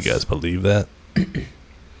class. you guys believe that?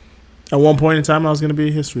 At one point in time, I was going to be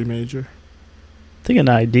a history major. I think an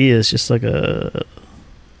idea is just like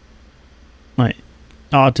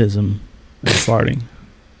autism farting.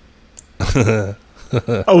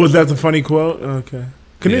 Oh, was that the funny quote? Okay.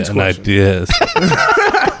 Knut's An question. idea is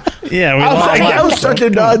Yeah, we I was all like, that was such a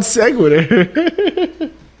non sequitur.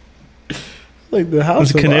 Like the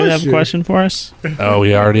house Does of Knut have a Usher. question for us? Oh,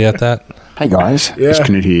 we already at that? Hey guys, Yeah. it's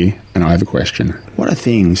Knut here, and I have a question. What are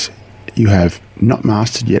things you have not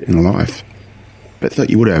mastered yet in life, but thought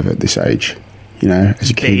you would have at this age? You know, as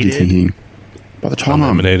a kid, you're thinking, by the time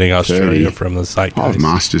Eliminating I'm Australia 30, from the zeitgeist. I've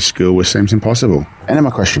mastered skill which seems impossible. And then my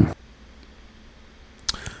question.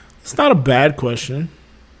 It's not a bad question.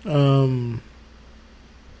 I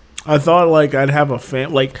thought like I'd have a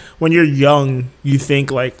like when you're young, you think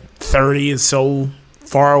like 30 is so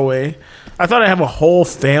far away. I thought I'd have a whole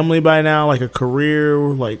family by now, like a career,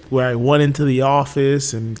 like where I went into the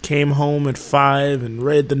office and came home at 5 and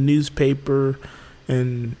read the newspaper,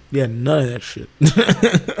 and yeah, none of that shit.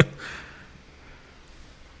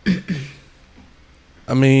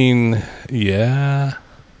 I mean, yeah.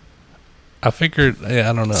 I figured. Yeah,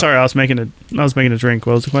 I don't know. Sorry, I was making a drink.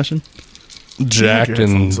 What was the question? Jack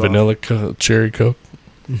and vanilla cherry Coke.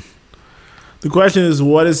 The question is,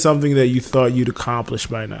 what is something that you thought you'd accomplish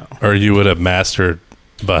by now? Or you would have mastered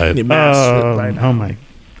by You mastered it by now. Oh my!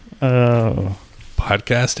 Oh,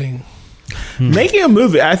 podcasting. Making a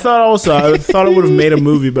movie. I thought I would have made a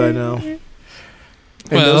movie by now. And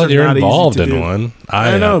those Well, are you're not easy involved to in do. one.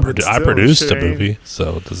 I know, but I still, produced shit a ain't- movie,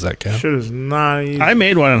 so does that count? Shit is not easy. I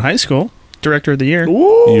made one in high school. Director of the year.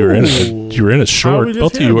 Ooh. You were in it. You were in a How short. we just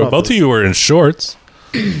Both of hear you were. about Both of this? you were in shorts.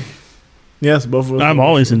 Yes, both of us. I'm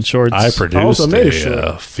always in shorts. I produced also made a a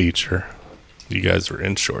short. feature. You guys were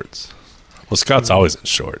in shorts. Well, Scott's always in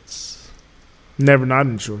shorts. Never not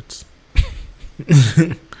in shorts.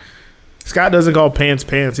 Scott doesn't call pants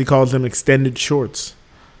pants. He calls them extended shorts.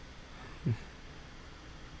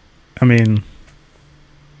 I mean,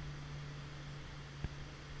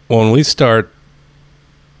 When we start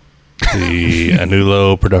the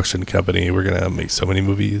Anulo production company, we're gonna make so many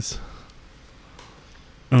movies.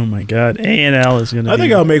 oh my God, A&L is gonna. I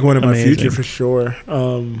think I'll make one in my amazing. future for sure.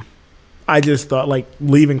 I just thought like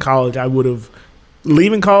leaving college, I would have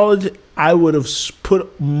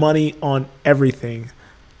put money on everything.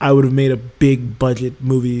 I would have made a big budget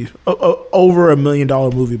movie, over $1 million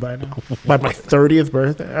movie by now. By my 30th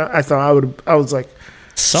birthday, I thought I was like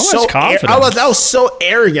so much confidence. I was so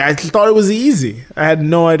arrogant. I thought it was easy. I had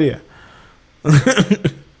no idea.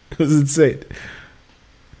 It was insane.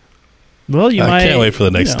 Well, you might. I can't wait for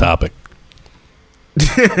the next you know. topic.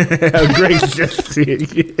 How great just seeing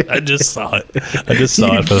it. I just saw it. I just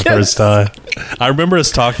saw it for the first time. I remember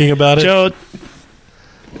us talking about it. Joe,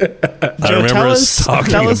 I remember us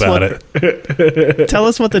talking about it. tell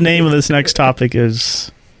us what the name of this next topic is,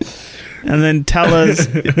 and then tell us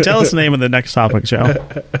the name of the next topic, Joe.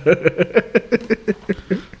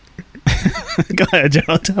 Go ahead,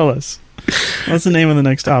 Joe. Tell us. What's the name of the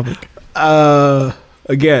next topic?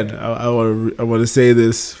 Again, I want to say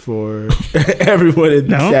this for everyone in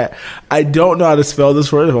the chat. I don't know how to spell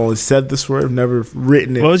this word. I've only said this word. I've never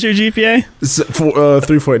written it. What was your GPA?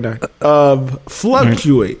 3.9.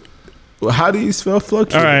 Fluctuate. Well, how do you spell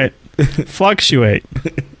fluctuate? All right. Fluctuate.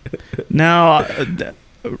 Now,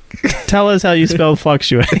 tell us how you spell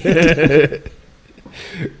fluctuate.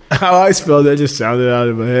 How I spelled it just sounded out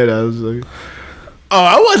in my head. I was like, oh,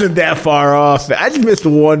 I wasn't that far off. I just missed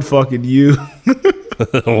one fucking U.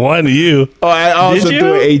 One U. Oh, I also Did you?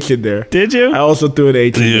 threw an H in there. Did you? I also threw an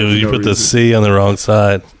H in there. You for put no the reason. C on the wrong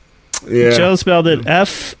side. Yeah. Joe spelled it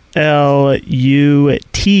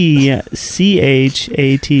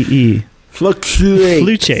FLUTCHATE. Fluctuate.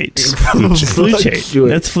 Fluchate. Fluctuate. Fluchate.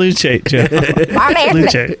 That's fluchate, Joe.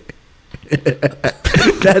 Fluchate.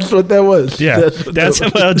 That's what that was. Yeah, that's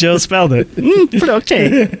how Joe spelled it.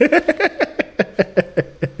 Fluchate.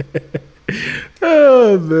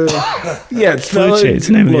 Oh man. Yeah, Fluchate's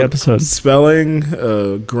the name of the episode. Spelling,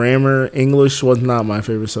 grammar, English was not my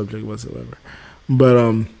favorite subject whatsoever. But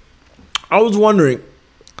I was wondering.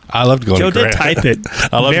 I loved going Joe to did type it.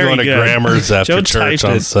 I loved Very going to good. Grammars after Joe church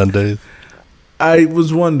typed on it. Sundays. I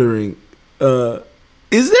was wondering,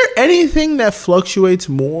 is there anything that fluctuates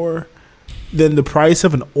more than the price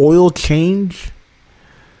of an oil change?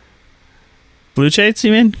 Fluchates,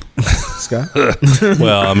 you mean? Scott?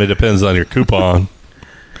 Well, I mean, it depends on your coupon.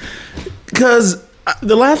 Because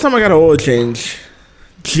the last time I got an oil change,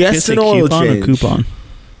 just an oil coupon change, or coupon?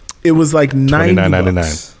 it was like $90.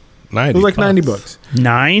 $29.99. 90 It was like $90.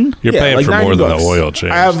 $9? You're paying like for more than $90. the oil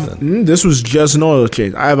change. I have then. this was just an oil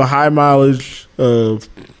change. I have a high mileage oil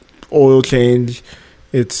change.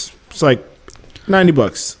 It's like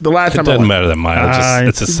 $90. The last It time doesn't matter the mileage.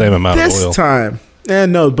 It's the same amount of this oil. time.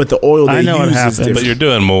 No, but the oil they I know what use is happened. different. But you're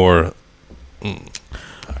doing more.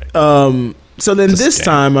 So then It's a this scam.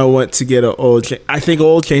 time I went to get an oil change. I think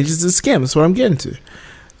oil change is a scam. That's what I'm getting to.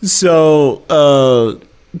 So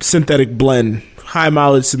synthetic blend, high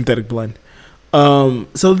mileage synthetic blend.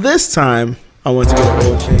 So this time I went to get an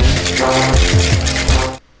oil change.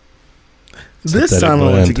 This Synthetic time I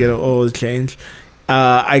went blend. to get an oil change.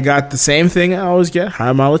 I got the same thing I always get,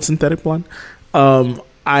 high mileage synthetic blend.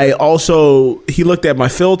 I also, he looked at my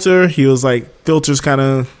filter. He was like, filter's it's kind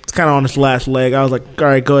of on its last leg. I was like, all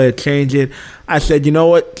right, go ahead, change it. I said, you know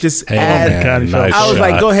what? Just add. Nice I was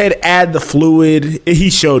like, shot. go ahead, add the fluid. He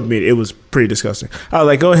showed me. It was pretty disgusting. I was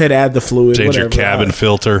like, go ahead, add the fluid. Change your whatever. cabin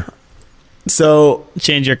filter. So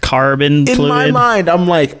Change your carbon in fluid. my mind, I'm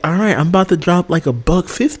like, all right, I'm about to drop like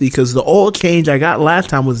 $150 because the oil change I got last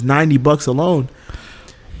time was $90 alone.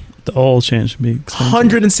 The oil change would be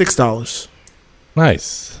expensive. $106.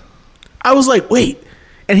 Nice. I was like, wait.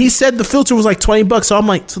 And he said the filter was like $20. So I'm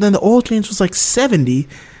like, so then the oil change was like $70,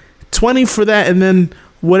 $20 for that, and then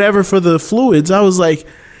whatever for the fluids. I was like,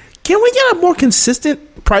 can we get a more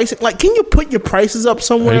consistent pricing? Like, can you put your prices up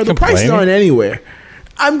somewhere? Are you The prices complaining? aren't anywhere.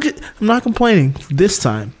 I'm not complaining this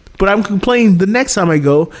time, but I'm complaining the next time I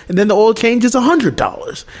go, and then the oil change is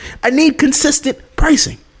 $100. I need consistent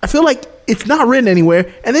pricing. I feel like it's not written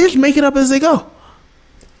anywhere, and they just make it up as they go.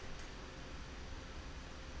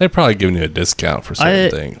 They're probably giving you a discount for certain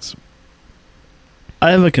things.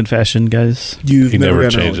 I have a confession, guys. You've He never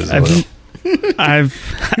got an oil changes change. oil.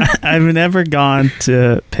 I've never gone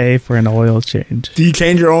to pay for an oil change, Do you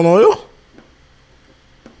change your own oil?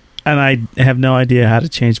 and I have no idea how to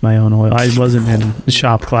change my own oil. I wasn't in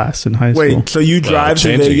shop class in high school. Wait, so you drive to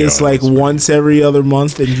changing Vegas your oil like is- once every other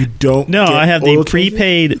month, and you don't? No, get I have oil the changes?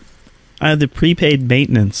 prepaid. I have the prepaid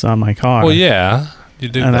maintenance on my car. Well, yeah. You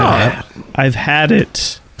do and that. I've had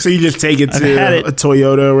it So you just take it I've to had it a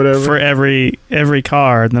Toyota or whatever. for every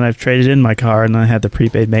car, and then I've traded in my car, and then I had the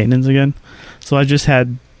prepaid maintenance again. So I just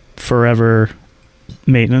had forever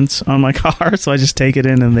maintenance on my car. So I just take it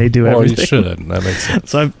in, and they do Well, everything. you should. That makes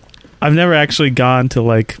sense. So I've never actually gone to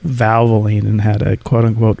like Valvoline and had a quote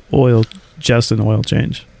unquote just an oil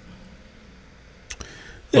change.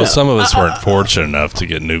 Well, some of us weren't fortunate enough to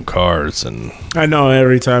get new cars, and I know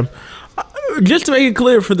every time. Just to make it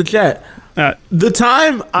clear for the chat, the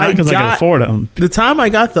time I Because I can got afford them. the time I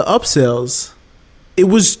got the upsells, it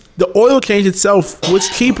was the oil change itself was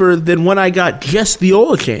cheaper than when I got just the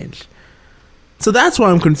oil change. So that's what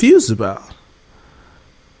I'm confused about.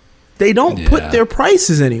 They don't put Yeah. their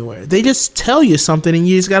prices anywhere. They just tell you something, and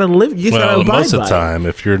you just gotta live. You just gotta well, abide most of by the it. time,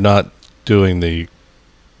 if you're not doing the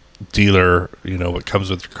dealer, what comes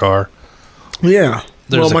with your car, Yeah.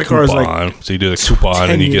 there's Well, a my car is coupon. like So you do the coupon, 10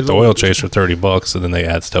 and you get years the oil old. change for $30, and then they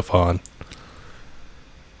add stuff on.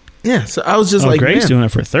 yeah. So I was just Oh, like, Greg's man, doing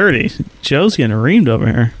it for 30. Joe's getting reamed over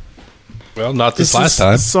here. Well, not this it's last just-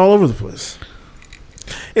 time. It's all over the place.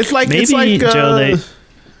 It's like Maybe, Joe, they-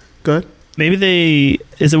 Go ahead. Maybe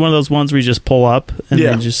is it one of those ones where you just pull up and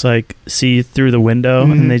Yeah. they just like see through the window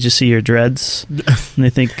Mhm. and they just see your dreads and they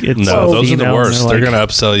think it's No, those are the female, and worst. They're like- going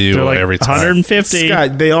to upsell you they're like every time. 150.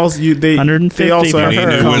 Scott, they also they 150 they also for have Need her.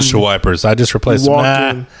 to new come windshield wipers. I just replaced them. walk Nah.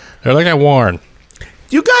 in. They're like I warned.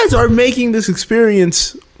 You guys are making this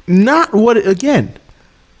experience not what again.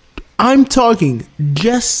 I'm talking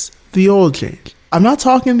just the oil change. I'm not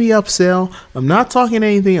talking the upsell. I'm not talking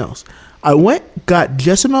anything else. I went, got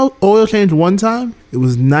just an oil change one time. It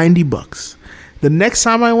was $90. The next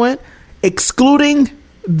time I went, excluding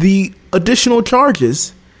the additional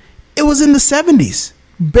charges, it was in the 70s.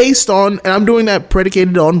 Based on, and I'm doing that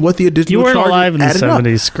predicated on what the additional You weren't charges alive in the added up.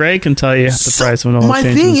 70s. Greg can tell you the So, price of an oil my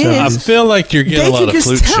change in thing the is- I 70s. feel like you're getting They a lot can of just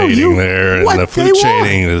flute tell shading you there, and what the they flute want.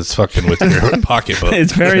 shading is fucking with your pocketbook.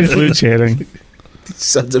 It's very flute shading.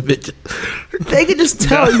 Sons of bitches. They can just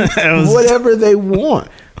tell you That was- whatever they want.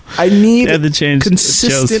 I need They had to change Joe's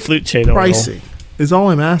consistent flute shade oil. pricing. Is all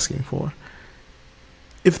I'm asking for.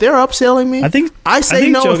 If they're upselling me, I say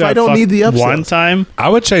think no Joe if I got don't fucked need the upsell. one time. I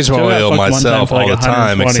would change my Joe got oil fucked one time myself for like all the time,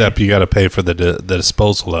 120. except you got to pay for the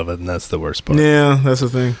disposal of it, and that's the worst part. Yeah, that's the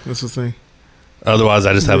thing. That's the thing. Otherwise,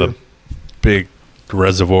 I just have a big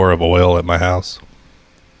reservoir of oil at my house.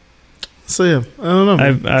 So yeah, I don't know.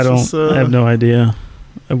 man. I It's don't. just, I have no idea.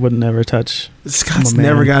 I would never touch. Scott's I'm a man.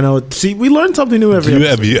 never got no. See, we learn something new every.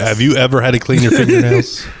 episode. Have you ever had to clean your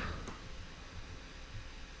fingernails?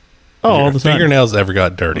 Oh, Your all the time. fingernails ever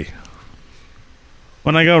got dirty?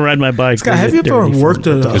 When I go ride my bike, Scott, they have you get ever dirty worked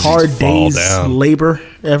from a the Because dust. hard you fall day's down. labor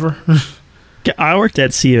ever? I worked at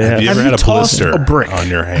CVS. Have you ever you had a tossed blister a brick? on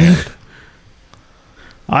your hand?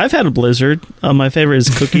 I've had a blizzard. My favorite is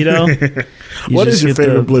cookie dough. What is your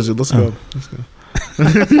favorite blizzard? blizzard? Let's go.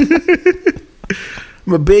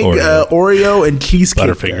 I'm a big Oreo. Oreo and cheesecake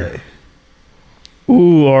Butterfinger. guy.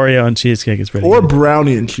 Ooh, Oreo and cheesecake is pretty Or good.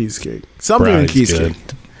 brownie and cheesecake. Something in Brownie's cheesecake.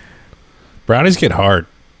 good. Brownies get hard.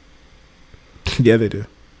 Yeah, they do.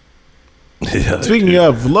 Yeah, Speaking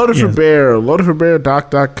of, Loaded for Bear,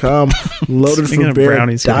 loadedforbeardoc.com,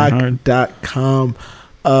 loadedforbeardoc.com.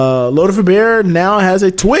 Loaded for Bear now has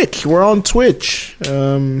a Twitch. We're on Twitch.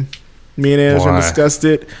 Me and Anderson discussed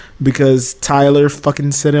it because Tyler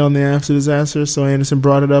fucking said it on the After Disaster, so Anderson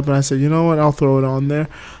brought it up, and I said, you know what, I'll throw it on there.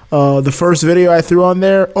 The first video I threw on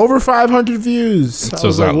there, over 500 views. So I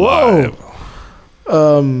was it's like, not whoa.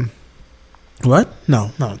 live. What?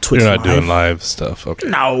 No, Twitch. You're not doing live stuff. Okay.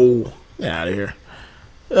 No. Get out of here.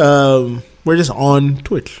 We're just on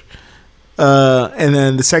Twitch. And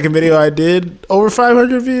then the second video I did, over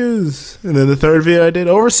 500 views. And then the third video I did,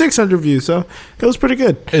 over 600 views. So it was pretty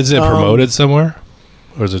good. Is it promoted somewhere?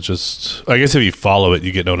 Or is it just... I guess if you follow it,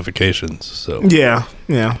 you get notifications. So Yeah.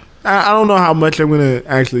 I don't know how much I'm going to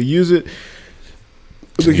actually use it.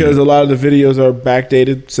 Because a lot of the videos are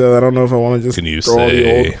backdated. So I don't know if I want to just can you throw all the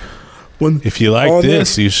say... old ones. If you like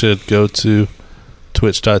this, you should go to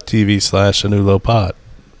twitch.tv/anulopod.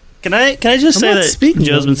 Can I just say that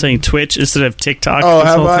Joe's been saying Twitch instead of TikTok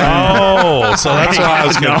this whole time? Oh, so that's why I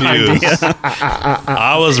was confused.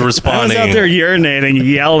 I was responding. I was out there urinating,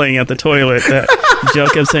 yelling at the toilet that Joe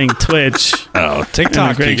kept saying Twitch. Oh,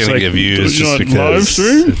 TikTok you're going to give views just live because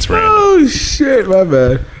stream? it's random. Oh, shit, my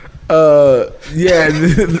bad. A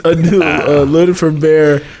new Loaded for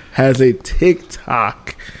Bear has a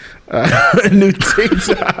TikTok. A new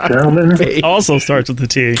TikTok page. Also starts with the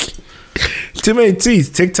T. Too many T's.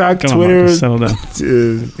 TikTok, Come Twitter, on, Marcus, settle down.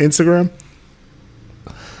 Instagram.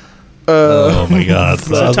 Oh my God!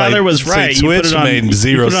 So Tyler was right. Twitch made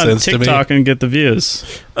zero sense to me. TikTok and get the views.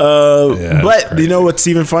 But you know what's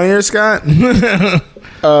even funnier, Scott?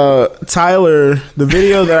 Tyler, the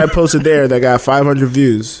video that I posted there that got 500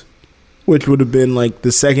 views, which would have been like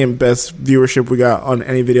the second best viewership we got on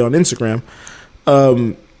any video on Instagram.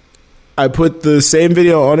 I put the same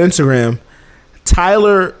video on Instagram.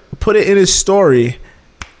 Tyler put it in his story,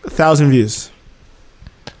 1,000 views.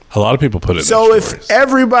 A lot of people put it. So in if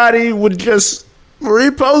everybody would just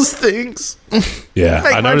repost things, yeah,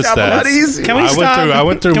 make I my noticed job that. a lot easier. Can we I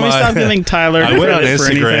went through. Can we stop giving Tyler? I went on credit for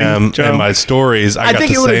Instagram anything, and my stories. I got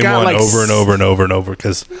think the it would've same got one like over and over and over and over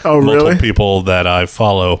because really? multiple people that I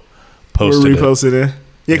follow We're posted it. reposting it.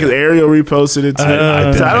 Yeah, because Ariel reposted it too.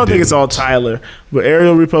 I So I don't think it's all Tyler, but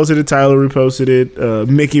Ariel reposted it, Tyler reposted it,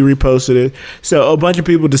 Mickey reposted it. So a bunch of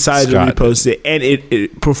people decided Scott to repost it, and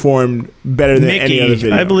it performed better than any other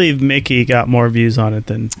video. I believe Mickey got more views on it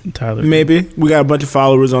than Tyler. Maybe we got a bunch of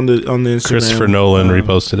followers on the Instagram. Christopher Nolan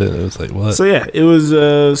reposted it. It was like, what? So yeah, it was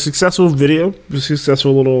a successful video, a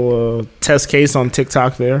successful little test case on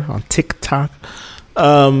TikTok there on TikTok.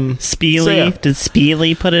 Speely, so yeah. did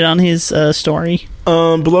Speely put it on his story?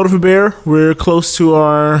 Below the Bear, we're close to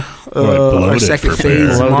our second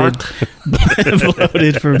phase mark.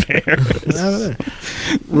 Bloated for Bear.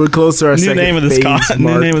 We're close to our second name of this phase new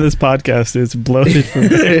mark. name of this podcast is Bloated for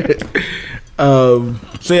Bear. So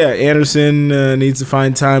yeah, Anderson needs to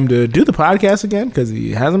find time to do the podcast again because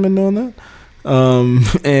he hasn't been doing that,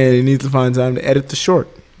 and he needs to find time to edit the short.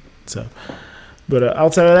 So, but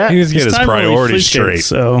outside of that, He needs to get his priorities straight.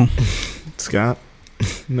 So, Scott,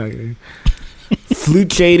 not kidding.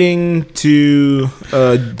 Fluchating to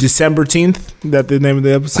December-Teenth. That the name of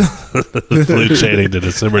the episode? Fluchating to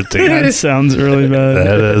December-Teenth. that sounds really bad.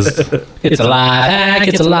 That is. It's a life hack,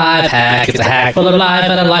 it's a life hack, it's a hack full of life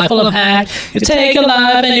and a life full of hack. You take a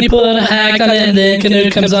life and you put a hack on it, and then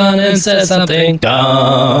Canute comes on and says something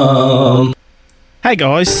dumb. Hi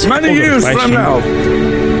guys. Many years from now,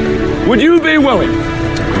 would you be willing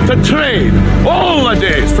to trade all the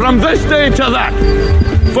days from this day to that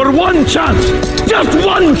for one chance, just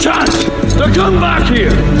one chance, to come back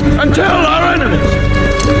here and tell our enemies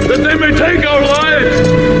that they may take our lives,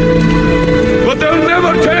 but they'll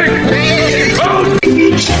never take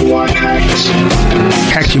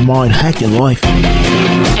Hack your mind, hack your life.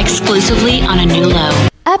 Exclusively on a new low.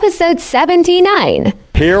 Episode 79.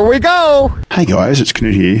 Here we go. Hey guys, it's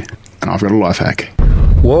Canute here, and I've got a life hack.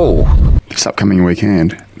 Whoa. This upcoming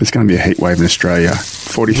weekend, there's going to be a heat wave in Australia,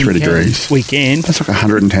 43 degrees. Weekend. That's like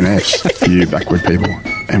 110 Fs for you backward people.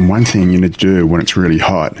 And one thing you need to do when it's really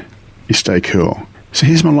hot is stay cool. So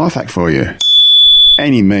here's my life hack for you.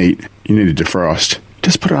 Any meat you need to defrost,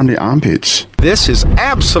 just put it under your armpits. This is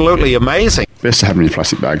absolutely amazing. Best to have it in your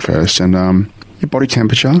plastic bag first. And your body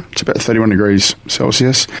temperature, it's about 31 degrees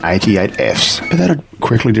Celsius, 88 Fs. But that'll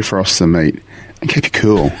quickly defrost the meat and keep you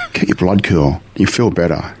cool, keep your blood cool. You feel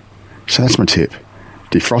better. So that's my tip.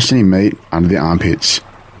 Defrost any meat under the armpits.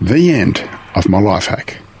 The end of my life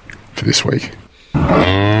hack for this week.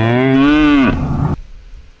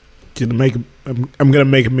 I'm gonna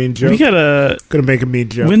make a mean joke. We gotta gonna make a mean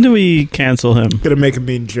joke. When do we cancel him? Gonna make a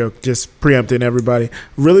mean joke. Just preempting everybody.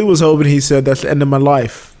 Really was hoping he said that's the end of my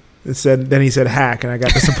life. Then he said hack, and I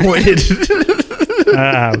got disappointed.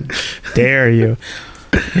 Dare you?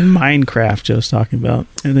 In Minecraft, Joe's talking about.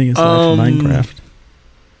 I think it's like Minecraft.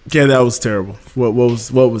 Yeah, that was terrible. What was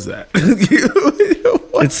that?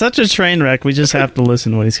 It's such a train wreck. We just have to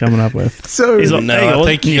listen to what he's coming up with. So he's like, I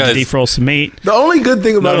think you guys defrost some meat. The only good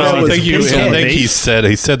thing about that was I think he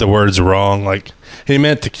said the words wrong. Like he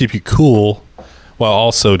meant to keep you cool while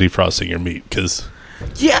also defrosting your meat because.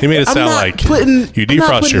 Yeah, he made it sound like you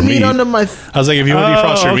defrost your meat. Under my I was like, if you want to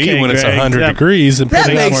defrost your meat when it's 100 degrees, and that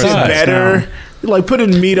makes it better. Like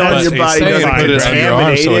putting meat on your body doesn't put it on your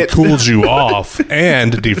arm so it it. cools you off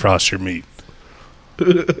and defrost your meat.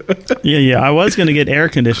 Yeah. I was gonna get air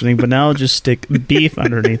conditioning, but now I'll just stick beef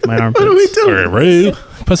underneath my armpits. What are we doing? Kangaroo.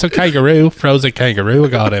 Put some kangaroo, frozen kangaroo. I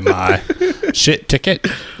got in my shit ticket.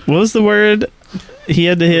 What was the word? He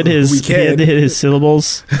had to hit his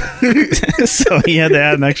syllables, so he had to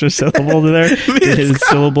add an extra syllable to there. Hit his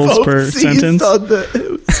syllables per sentence.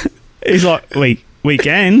 He's like, wait,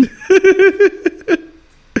 weekend.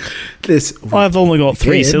 I've only got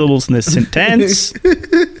 3 syllables in this sentence.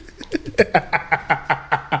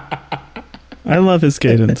 I love his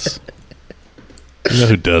cadence. You know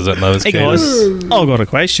who doesn't love his cadence? Guys, I've got a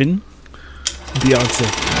question. Beyonce.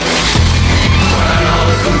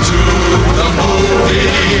 Welcome to the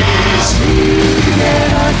movies.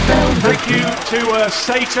 Thank you to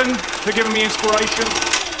Satan for giving me inspiration.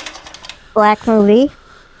 Black movie.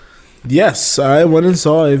 Yes, I went and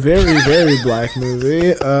saw a very, very black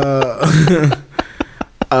movie.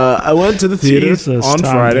 I went to the theater on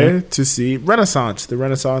Friday to see Renaissance, the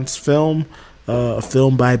Renaissance film, a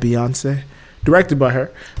film by Beyonce, directed by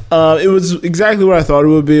her. It was exactly what I thought it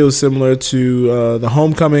would be. It was similar to the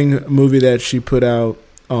Homecoming movie that she put out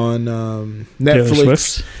on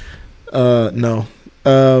Netflix. No.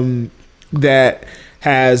 That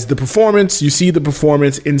has the performance. You see the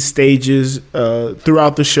performance in stages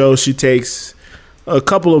throughout the show. She takes a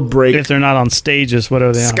couple of breaks. If they're not on stages, what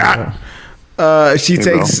are they on? She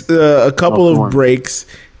takes a couple of breaks,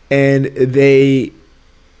 and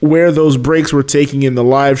where those breaks were taking in the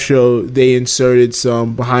live show, they inserted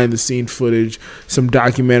some behind the scene footage, some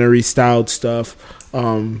documentary styled stuff.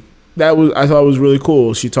 I thought was really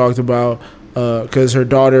cool. She talked about because her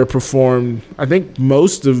daughter performed, I think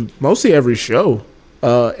mostly every show.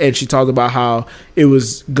 And she talked about how it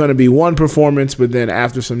was going to be one performance, but then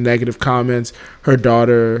after some negative comments, her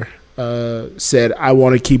daughter said, I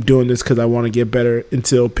want to keep doing this because I want to get better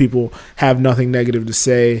until people have nothing negative to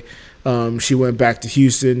say. She went back to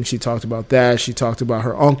Houston. She talked about that. She talked about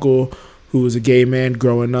her uncle, who was a gay man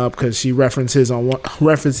growing up, because she references him on one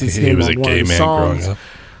of the songs.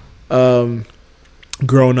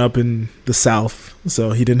 Growing up in the South, so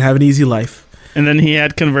he didn't have an easy life. And then he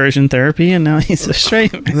had conversion therapy, and now he's a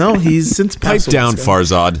straight man. No, he's since pipe down,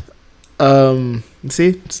 Farzad. See,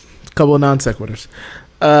 a couple of non sequiturs.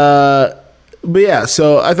 But yeah,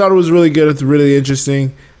 so I thought it was really good. It's really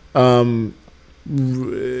interesting. And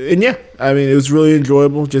yeah, I mean, it was really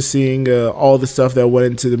enjoyable just seeing all the stuff that went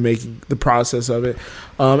into the process of it.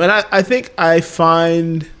 And I think I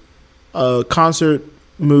find concert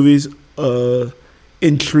movies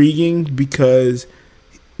intriguing because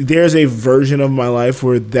there's a version of my life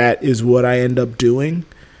where that is what I end up doing.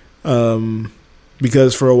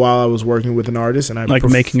 Because for a while I was working with an artist, and I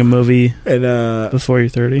making a movie and before you're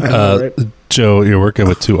 30. Right? Joe, you're working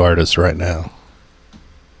with 2 artists right now.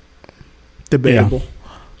 Debatable.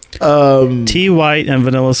 Yeah. T. White and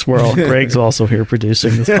Vanilla Swirl. Greg's also here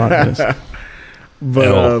producing this podcast.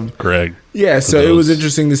 But Greg. Yeah, so it was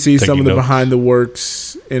interesting to see some of the behind the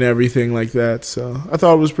works and everything like that. So I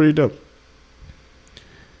thought it was pretty dope.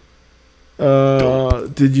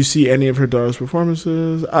 Did you see any of her daughter's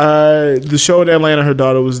performances? The show in Atlanta, her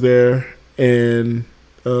daughter was there, and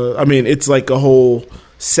I mean, it's like a whole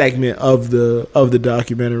segment of the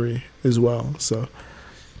documentary as well. So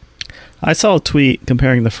I saw a tweet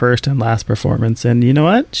comparing the first and last performance, and you know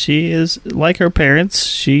what? She is like her parents.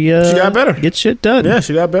 She got better. Gets shit done. Yeah,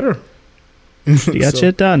 she got better. She got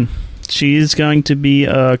shit done. She's going to be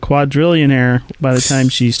a quadrillionaire by the time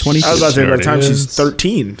she's 22. I was about to say by the time she's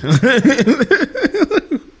 13.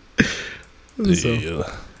 So.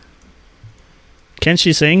 Can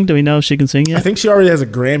she sing? Do we know if she can sing yet? I think she already has a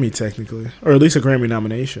Grammy technically, or at least a Grammy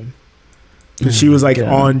nomination. She was like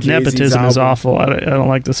on Jay-Z's nepotism album. Is awful. I don't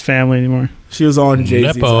like this family anymore. She was on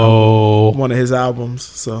Jay-Z's album, one of his albums.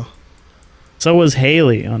 So was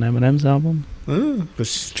Haley on Eminem's album.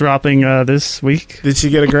 Dropping this week. Did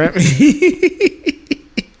she get a Grammy?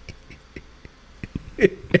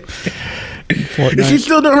 Is she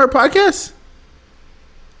still doing her podcast?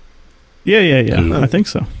 Yeah. I think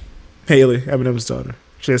so. Haley, Eminem's daughter.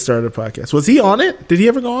 She has started a podcast. Was he on it? Did he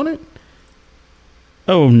ever go on it?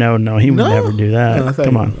 Oh, no. He would never do that. No,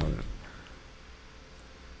 Come on.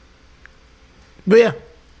 But yeah,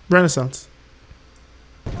 Renaissance.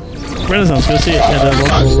 Go see it at a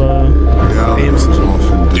local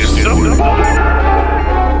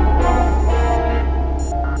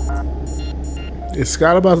Is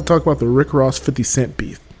Scott about to talk about the Rick Ross 50 Cent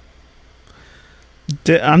beef?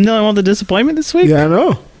 I'm the only one with the disappointment this week? Yeah, I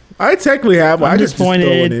know. I technically have. I'm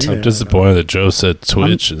disappointed. I'm disappointed that Joe said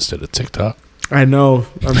Twitch instead of TikTok. I know.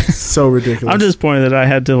 I'm so ridiculous. I'm disappointed that I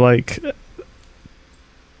had to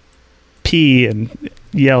pee and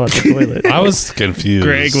yell at the toilet. I was confused.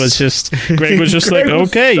 Greg was just like,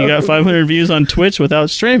 okay, you got 500 views on Twitch without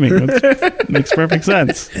streaming. That makes perfect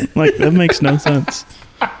sense. That makes no sense.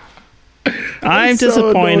 I'm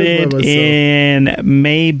disappointed in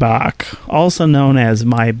Maybach, also known as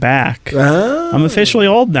My Back. I'm officially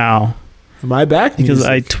old now. My Back? Because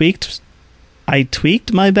I tweaked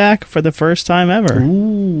my back for the first time ever.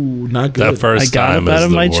 Ooh, not good. That first time I got up out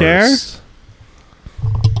of my chair. Worst.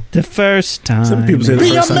 The first time. Some people say the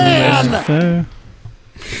first time.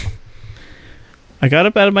 I got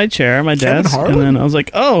up out of my chair, my desk, and then I was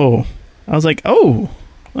like, oh,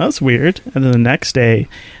 that's weird. And then the next day,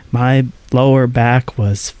 my lower back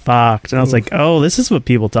was fucked. And I was like, oh, this is what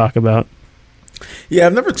people talk about. Yeah,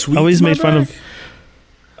 I've never tweaked. I always made fun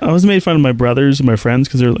of my brothers and my friends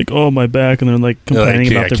because they're like, oh, my back. And they're like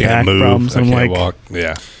complaining about their back problems. I I'm can't like, walk.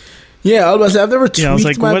 Yeah. Yeah, I was about to say, I've never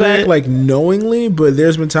tweaked my back what knowingly, but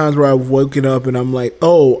there's been times where I've woken up and I'm like,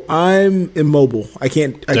 oh, I'm immobile. I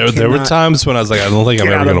can't. There were times when I was like, I don't think I'm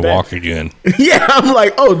ever going to walk again. Yeah, I'm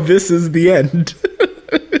like, oh, this is the end.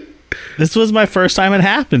 This was my first time it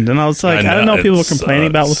happened, and I was like, I don't know what people were complaining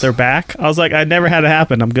about with their back. I was like, I never had it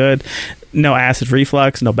happen. I'm good. No acid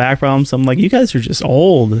reflux, no back problems. I'm like, you guys are just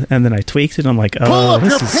old. And then I tweaked it. And I'm like, oh,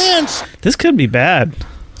 this could be bad.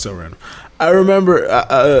 So random. I remember.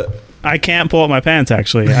 I can't pull up my pants.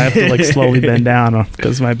 Actually, I have to slowly bend down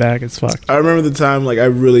because my back is fucked. I remember the time I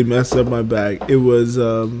really messed up my back. It was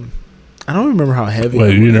I don't remember how heavy.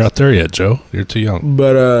 Wait, you're not there yet, Joe. You're too young.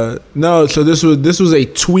 But no, so this was a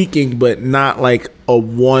tweaking, but not like a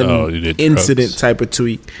one incident drugs. type of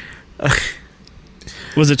tweak.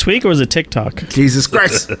 Was it tweak or was it TikTok? Jesus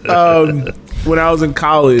Christ! When I was in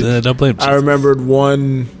college, don't blame Jesus. I remembered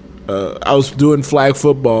one. I was doing flag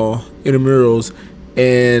football intramurals,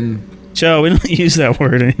 and Joe, we don't use that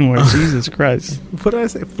word anymore. Jesus Christ! What did I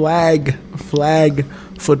say? Flag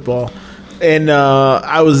football. And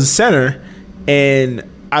I was a center, and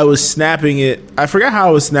I was snapping it. I forgot how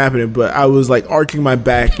I was snapping it, but I was arching my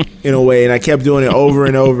back in a way, and I kept doing it over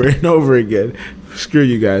and over and over again. Screw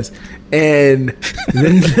you guys. And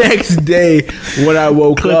the next day when I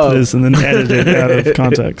woke up, clip this and then edit it out of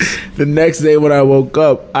context. The next day when I woke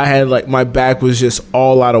up, I had my back was just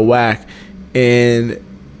all out of whack, and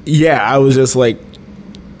yeah, I was just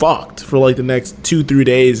fucked for the next 2-3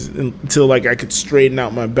 days until I could straighten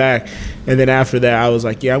out my back. And then after that I was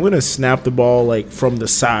like, yeah, I'm gonna snap the ball from the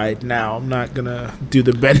side now. I'm not gonna do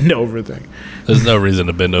the bend over thing. There's no reason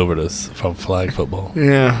to bend over this from flag football.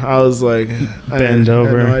 Yeah, I was like, bend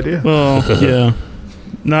over. I had no idea. Well, yeah,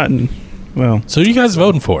 well. So you guys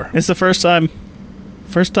voting for? It's the first time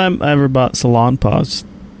I ever bought salon paws.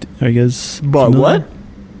 Are you guys bought what?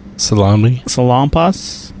 Salami. Salon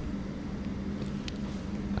paws.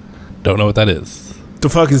 Don't know what that is. The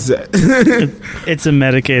fuck is that? It's a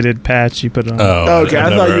medicated patch you put on. Oh, okay. I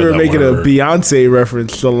thought you were making a Beyonce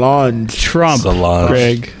reference. Solange. Trump. Solange.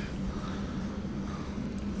 Greg.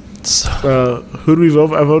 Who do we vote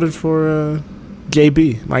for? I voted for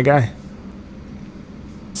JB, my guy.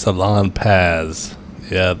 Salon Paz.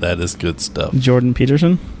 Yeah, that is good stuff. Jordan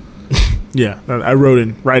Peterson? Yeah, I wrote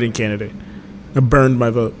in writing candidate. I burned my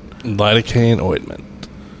vote. Lidocaine ointment.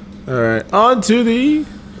 All right, on to the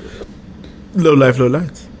low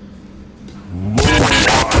lights.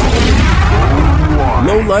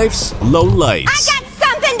 Low life's low lights.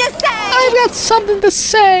 I've got something to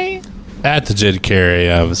say. At the Jid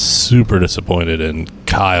Carey, I was super disappointed in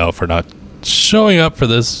Kyle for not showing up for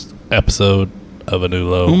this episode of A New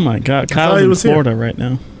Low. Oh my God, Kyle's in Florida right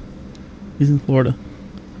now. He's in Florida.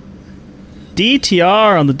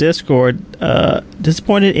 DTR on the Discord,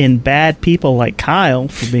 disappointed in bad people like Kyle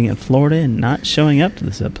for being in Florida and not showing up to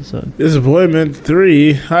this episode. Disappointment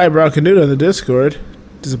 3. Hi, Brown Canute on the Discord.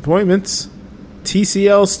 Disappointments.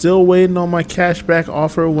 TCL still waiting on my cashback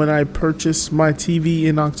offer when I purchased my TV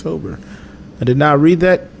in October. I did not read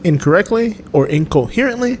that incorrectly or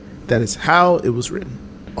incoherently. That is how it was written.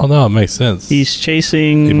 Oh no, it makes sense. He's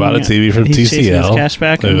chasing. He bought a TV from he's chasing his TCL. cash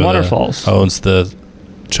back in Waterfalls. Owns the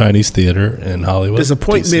Chinese theater in Hollywood.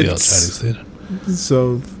 Disappointments. TCL Chinese theater.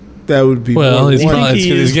 So that would be. Well, more he's, than probably,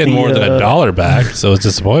 he's getting more than $1 back. So it's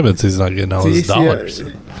disappointments. He's not getting all his dollars.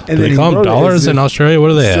 And Do they call them dollars in Australia? What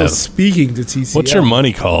do they have? Speaking to TCL. What's your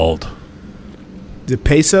money called? The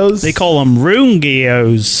pesos? They call them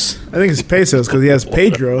rungios. I think it's pesos because he has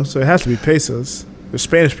Pedro, so it has to be pesos. There's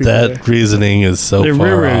Spanish people That there. reasoning is so They're far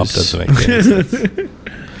Rurus. off. Doesn't make any sense.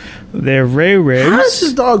 They're Rurus. How is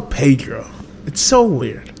his dog Pedro? It's so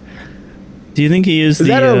weird. Do you think he is Is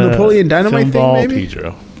the that a Napoleon Dynamite film thing, ball maybe?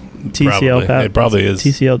 Pedro. TCL Probably. It probably is.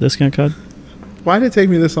 TCL discount code? Why did it take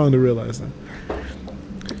me this long to realize that?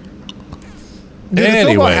 Did the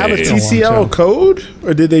football have a Anyway. TCL code?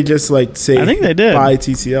 Or did they just like say I think they did. buy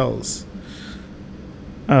TCLs?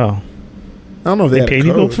 Oh. I don't know if they had pay a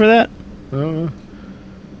people code. for that? I don't know.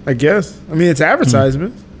 I guess. I mean, it's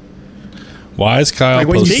advertisement. Why is Kyle Like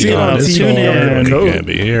when you posting see it on his TV, phone? you have a He code. can't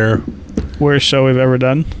be here. Worst show we've ever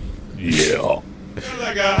done. Yeah.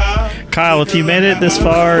 Kyle, if you made it this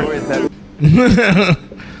far,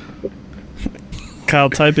 Kyle,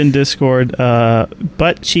 type in Discord,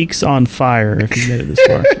 butt cheeks on fire if you made it this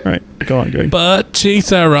far. Right, go on, Greg. Butt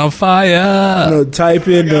cheeks are on fire. No, type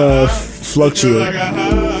in fluctuate.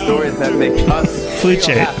 Stories that make us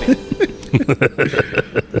Fluchate.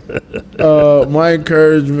 My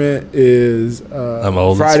encouragement is I'm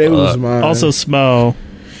old as Friday fuck. was mine. Also, Smo.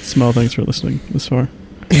 Smo, thanks for listening this far.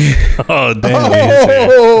 Oh, damn.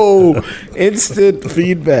 Oh, instant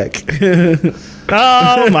feedback.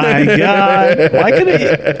 Oh my god! Why could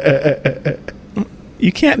it?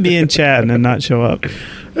 You can't be in chat and then not show up.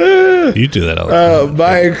 You do that all the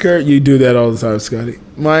time. You do that all the time, Scotty.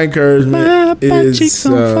 My encouragement is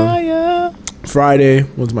Friday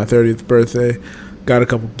was my 30th birthday. Got a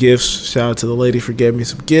couple gifts. Shout out to the lady for getting me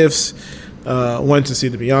some gifts. Went to see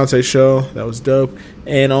the Beyonce show. That was dope.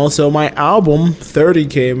 And also my album 30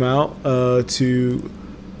 came out to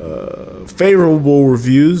favorable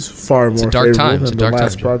reviews, far more dark favorable time. It's than a dark the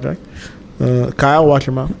last time. project. Kyle, watch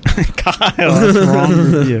your mouth. Kyle, that's wrong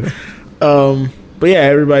review. But yeah,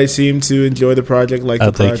 everybody seemed to enjoy the project. Like I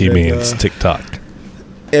the think project. he means TikTok.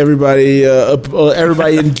 Everybody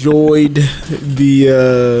enjoyed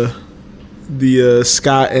the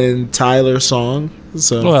Scott and Tyler song.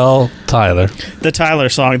 So Well, Tyler. The Tyler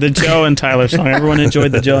song, the Joe and Tyler song. Everyone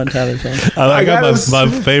enjoyed the Joe and Tyler song. I got my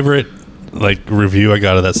favorite review I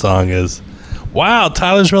got of that song is, wow,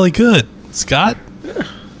 Tyler's really good. Scott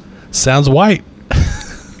sounds white.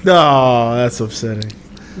 Oh, that's upsetting.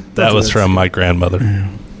 That was from my grandmother.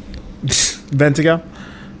 Bentigo.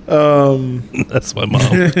 That's my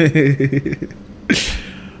mom.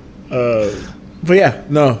 But yeah,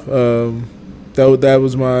 no. That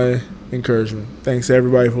was my encouragement. Thanks to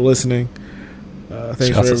everybody for listening.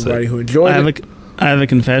 Thanks for everybody who enjoyed it. I have a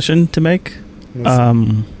confession to make.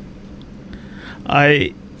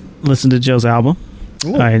 I listened to Joe's album.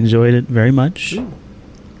 Ooh. I enjoyed it very much. Ooh.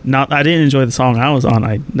 I didn't enjoy the song I was on.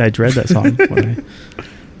 I dread that song when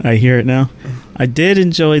I hear it now. I did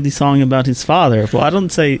enjoy the song about his father. Well, I don't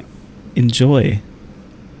say enjoy.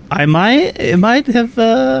 It might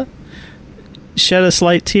have shed a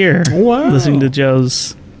slight tear listening to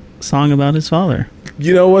Joe's song about his father.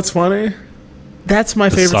 You know what's funny? That's my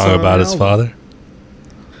favorite song about on the his album.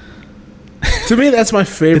 father. To me, that's my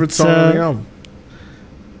favorite song on the album.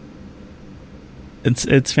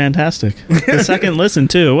 It's fantastic. The second listen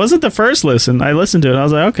too. It wasn't the first listen. I listened to it and I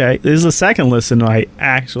was like, okay. This is the second listen I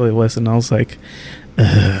actually listened. I was like,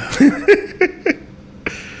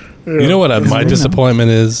 You know what my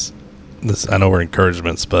disappointment is? This, I know we're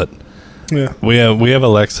encouragements, but yeah, we have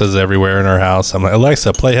Alexas everywhere in our house. I'm like,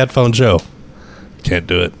 Alexa, play Headphone Joe. Can't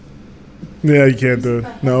do it. Yeah, you can't do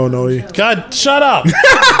it. No. God, shut up.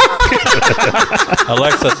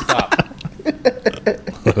 Alexa, stop.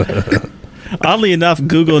 oddly enough,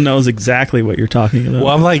 Google knows exactly what you're talking about.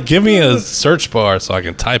 Well, I'm like, give me a search bar so I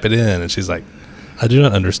can type it in. And she's like, I do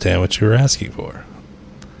not understand what you were asking for.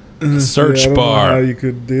 Search I don't know bar. how you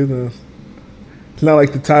could do this. It's not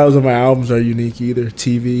like the titles of my albums are unique either.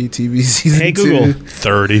 TV season. Hey Google,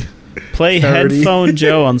 30. play 30. Headphone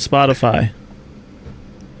Joe on Spotify.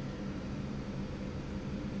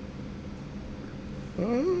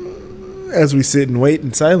 As we sit and wait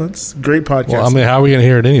in silence. Great podcast. Well, I mean, how are we going to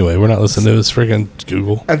hear it anyway? We're not listening to his freaking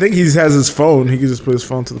Google. I think he has his phone. He can just put his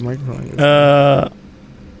phone to the microphone.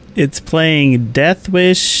 It's playing Death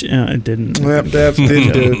Wish. It didn't. Yep, that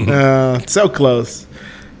didn't do it. So close.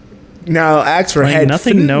 Now ask for Playing head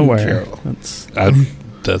Nothing food, Nowhere. Joe. That's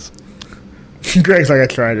That's Greg's like, I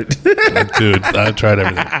tried it. Dude, I tried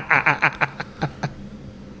everything.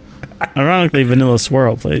 Ironically, Vanilla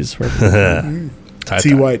Swirl plays for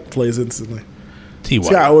T. White plays instantly. T. White.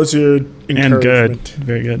 Scott, what's your encouragement? And good.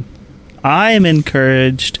 Very good. I am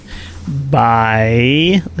encouraged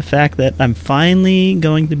by the fact that I'm finally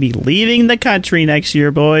going to be leaving the country next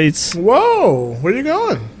year, boys. Whoa, where are you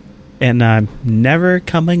going? And I'm never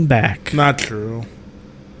coming back. Not true.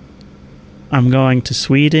 I'm going to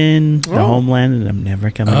Sweden, the homeland, and I'm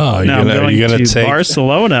never coming back. No, I'm going to take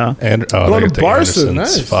Barcelona. And Going to Barcelona,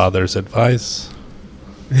 Anderson's nice. father's advice.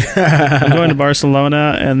 I'm going to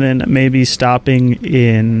Barcelona and then maybe stopping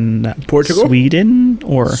in Portugal? Sweden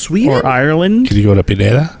or Ireland. Can you go to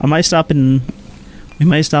Pineda? We might stop in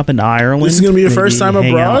Ireland. This is going to be your maybe first time hang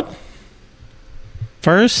abroad? out.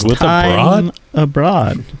 First With time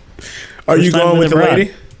abroad. Are you going with the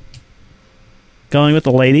lady? Going with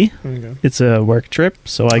the lady. Okay. It's a work trip,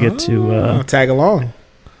 so I get to tag along.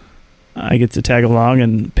 I get to tag along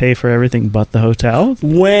and pay for everything but the hotel.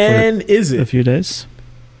 When is it? A few days.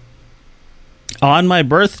 On my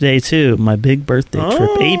birthday, too. My big birthday trip.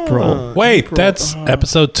 April. Wait, that's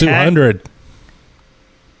episode 200.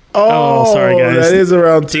 Oh, sorry, guys. That is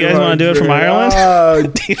around 200. Do you guys want to do it from Ireland? Oh,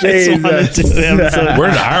 do you guys want to do the episode? Where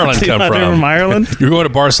did Ireland Do you come want to do it from? from Ireland? You're going to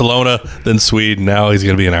Barcelona, then Sweden. Now he's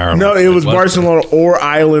going to be in Ireland. No, it was What? Barcelona or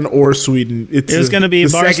Ireland or Sweden. It was going to be the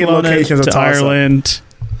second Barcelona location's a to toss-up. Ireland.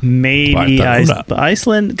 Maybe Barcelona. But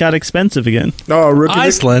Iceland got expensive again Oh, Reykjavik?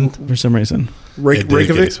 Iceland. for some reason. It did get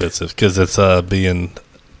Reykjavik? expensive because it's being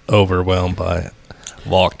overwhelmed by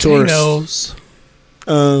volcanoes.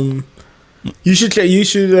 You should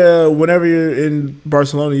whenever you're in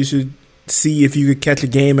Barcelona, you should see if you could catch a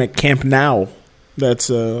game at Camp Nou. That's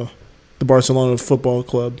the Barcelona football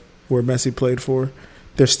club where Messi played for.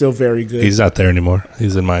 They're still very good. He's not there anymore.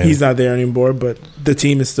 He's in Miami. He's not there anymore, but the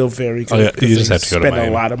team is still very good. Oh, yeah. because You just they have to go to spend Miami.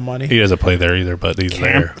 a lot of money. He doesn't play there either, but he's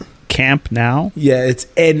there. Camp now? Yeah, it's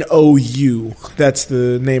NOU. That's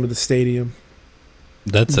the name of the stadium.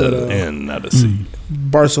 That's an N, not a C.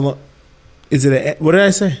 Barcelona. Is it a? What did I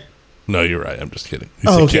say? No, you're right. I'm just kidding. You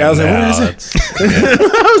Oh, said okay. I was like, what did I Camp say? Nou.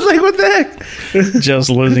 I was like, what the heck? Just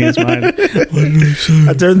losing his mind.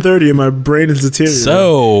 I turned 30 and my brain is deteriorating.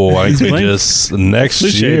 So, I He's think playing just next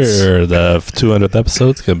Fluchates. year, the 200th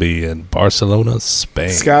episode's going to be in Barcelona, Spain.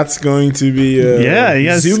 Scott's going to be Yeah, you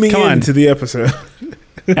guys, zooming come on. into the episode.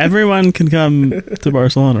 Everyone can come to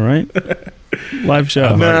Barcelona, right? Live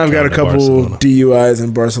show. Man, I've got a to couple Barcelona. DUIs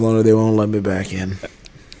in Barcelona. They won't let me back in.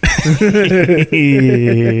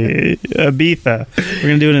 Ibiza. We're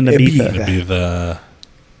going to do it in Ibiza. Ibiza. Be the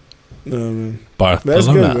That's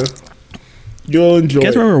Barcelona. good, man. You'll enjoy You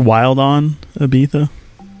guys it. remember Wild on Ibiza?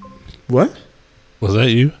 What? Was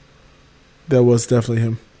that you? That was definitely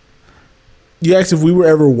him. You asked if we were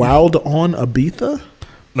ever wild on Ibiza?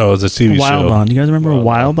 No, it was a TV Wild show. on. You guys remember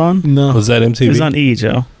Wild on? No. Was that MTV? It was on E,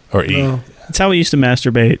 Joe. or E? No. That's how we used to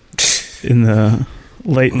masturbate in the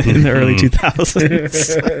early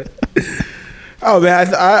 2000s. Oh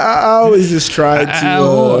man, I always just tried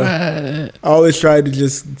to. I always tried to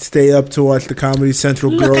just stay up to watch the Comedy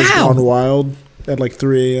Central Girls Gone Wild at like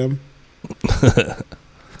 3 a.m.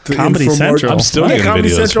 Comedy Central. I'm still Yeah, getting Comedy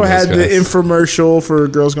videos Central from had those the guys. infomercial for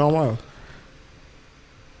Girls Gone Wild.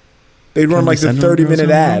 They'd run like the Comedy Central 30-minute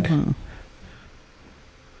Girls ad. Gone Wild?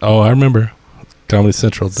 Oh, I remember. Comedy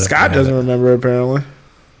Central. Scott definitely doesn't had remember apparently.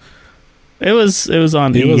 It was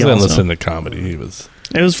on it. He E wasn't also. listening to comedy. He was.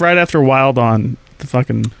 It was right after Wild on the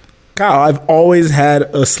fucking. Kyle, I've always had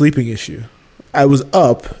a sleeping issue. I was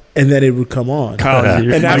up and then it would come on. Kyle, and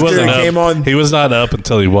He after wasn't it up. came on, He was not up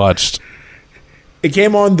until he watched it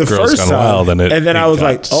came on the Girls first Gone time, Wild, and then I was got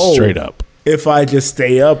like, "Oh, straight up." If I just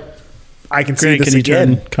stay up, I can see Greg, this can you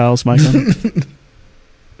again." turn Kyle's mic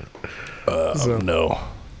on? No.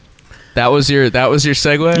 That was your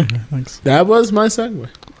segue. Thanks. That was my segue.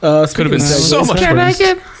 Could have been so much Can I worse.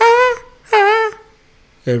 get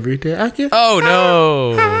every day I get Oh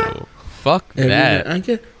no! Fuck every that. day I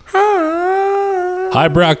get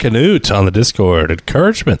Highbrow Canute on the Discord.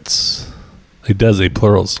 Encouragements. He does a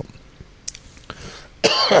plurals.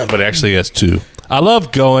 But actually he has two. I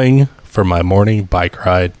love going for my morning bike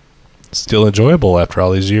ride. Still enjoyable after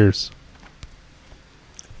all these years.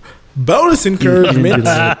 bonus encouragement.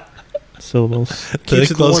 Syllables. The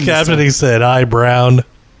Keeps it closed warm this captioning time. said, "Hi, Brown."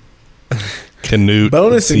 Canute.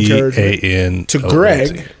 Bonus encouragement C-A-N-O-N-T. to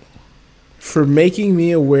Greg for making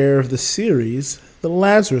me aware of the series The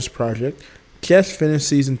Lazarus Project. Just finished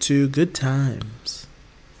season 2. Good times.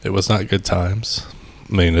 It was not good times.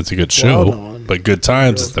 I mean, it's a good Well show, done. but good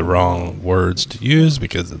times is the wrong words to use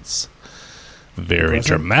because it's very Aggressive?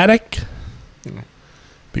 dramatic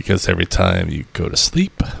Because every time you go to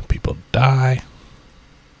sleep, people die.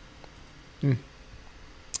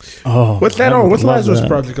 Oh, what's that on? What's the Lazarus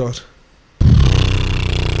Project called?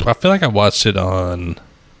 I feel like I watched it on.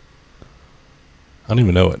 I don't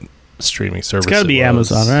even know what streaming service. It's got to be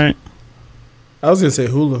Amazon, right? I was gonna say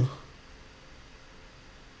Hulu.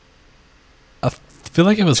 I feel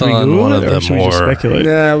like it was on one of the more.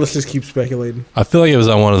 Nah, let's just keep speculating. I feel like it was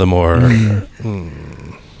on one of the more.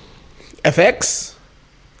 FX?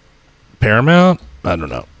 Paramount? I don't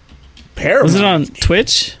know. Paramount. Was it on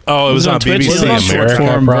Twitch? Oh, it was on Twitch? BBC Short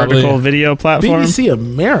form vertical video platform. BBC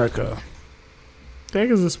America. The heck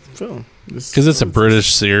is this film? Because it's a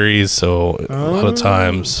British series, so a lot of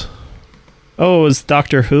times. Oh, was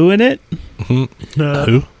Doctor Who in it? Who?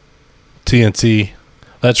 TNT.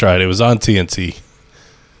 That's right. It was on TNT.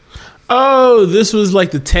 Oh, this was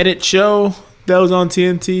like the Tenet show that was on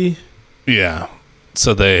TNT. Yeah.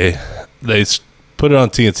 So they put it on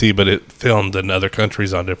TNT, but it filmed in other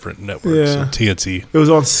countries on different networks. Yeah. TNT. It was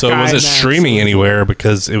on So it Sky wasn't Max. streaming anywhere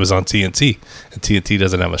because it was on TNT, and TNT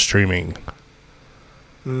doesn't have a streaming.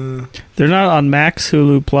 They're not on Max,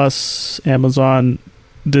 Hulu Plus, Amazon,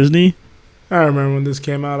 Disney. I remember when this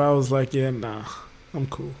came out, I was like, yeah, nah, I'm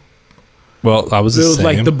cool. Well, I was It the was same,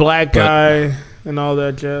 like the black guy and all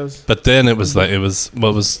that jazz. But then it was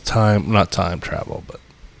what was time? Not time travel, but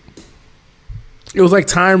It was like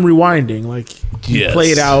time rewinding. Like you Yes.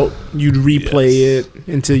 play it out, you'd replay it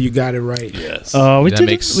until you got it right. Yes. We That did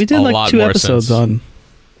makes like a lot 2 more episodes sense. on.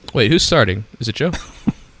 Wait, who's starting? Is it Joe?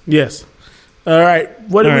 Yes. All right.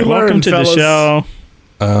 What did we learn, welcome to fellas? the show.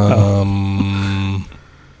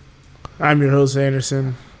 I'm your host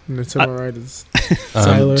Anderson, and it's all right. It's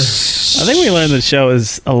Tyler. I think we learned the show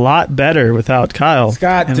is a lot better without Kyle.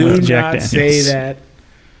 Scott, and do with not Jack say Daniels. that.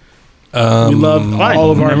 We love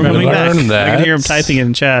all of our Remember coming back. learned I that. can hear him typing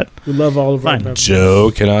in chat. We love all of our Fine. members.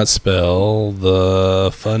 Joe cannot spell the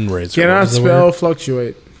fundraiser. Cannot What is the spell word?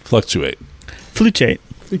 fluctuate. Fluctuate. Fluchate.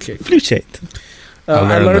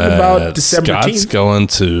 I learned about December-Teenth. Scott's going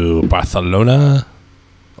to Barcelona,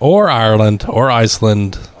 or Ireland, or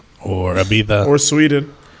Iceland, or Ibiza, Or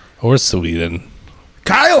Sweden. or Sweden.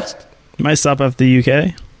 Kyle! Might stop off the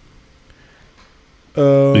UK.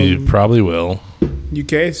 We probably will.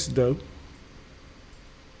 UK is dope.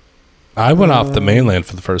 I went off the mainland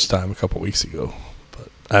for the first time a couple weeks ago, but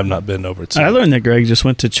I have not been over to. I learned that Greg just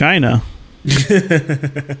went to China.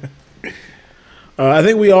 I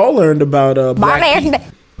think we all learned about Black Pete.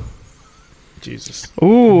 Jesus.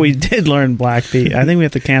 Ooh, we did learn Black Pete. I think we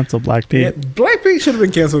have to cancel Black Pete. Yeah, Black Pete should have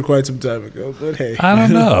been canceled quite some time ago, but hey. I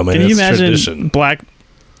don't know. I mean, Can you it's imagine tradition.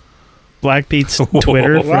 Black Pete's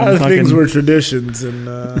Twitter? A lot of from things fucking- were traditions, and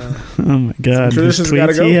Oh my god, some those traditions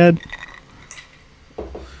gotta tweets go. he had.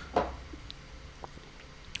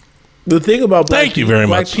 the thing about Black Thank you Pete, very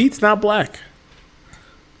Black much. Pete's not black.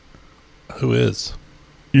 Who is?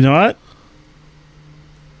 You know what?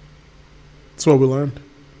 That's what we learned.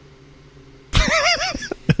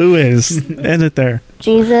 Who is? End it there.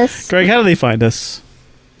 Jesus. Greg, how do they find us?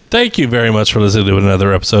 Thank you very much for listening to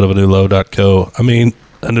another episode of AnewLow.co. I mean,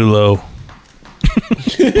 A New Low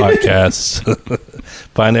podcast.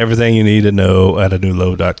 Find everything you need to know at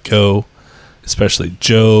AnewLow.co, especially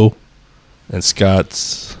Joe and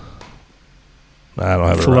Scott's. I don't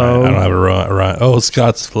have a Flow. rhyme. I don't have a rhyme. Oh,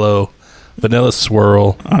 Scott's Flow. Vanilla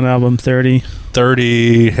Swirl. On album 30.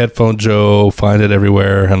 30. Headphone Joe. Find it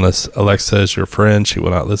everywhere. Unless Alexa is your friend. She will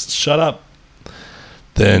not listen. Shut up.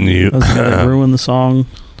 Then you. I was gonna ruin the song.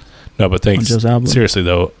 No, but thanks. On Joe's album. Seriously,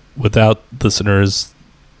 though, without listeners,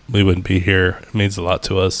 we wouldn't be here. It means a lot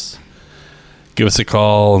to us. Give us a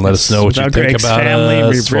call and let us know what you Without think Greg's about family,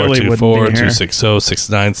 we us. really wouldn't be here.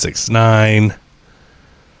 424-260-6969.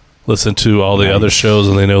 Listen to all the other shows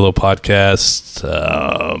on the Nolo podcast.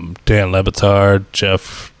 Dan Lebitard,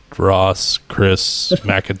 Jeff Ross, Chris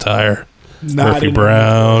McIntyre, Not Murphy in-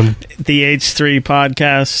 Brown, The H3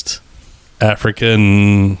 podcast.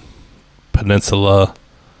 African Peninsula,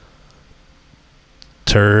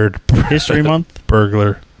 Turd, History Month.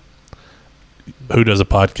 Burglar, who does a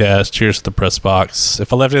podcast. Cheers to the press box.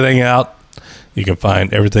 If I left anything out, you can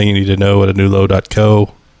find everything you need to know at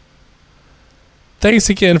anewlow.co. Thanks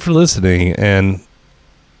again for listening, and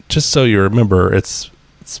just so you remember, it's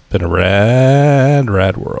been a rad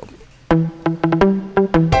world.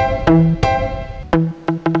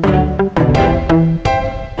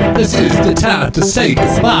 This is the time to say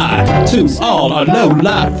goodbye to all our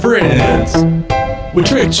low-life friends. We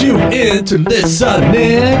tricked you into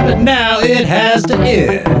listening, but now it has to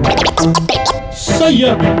end. See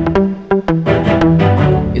ya!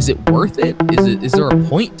 Is it worth it? Is there a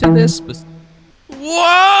point to this?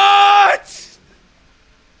 What?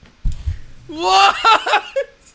 What?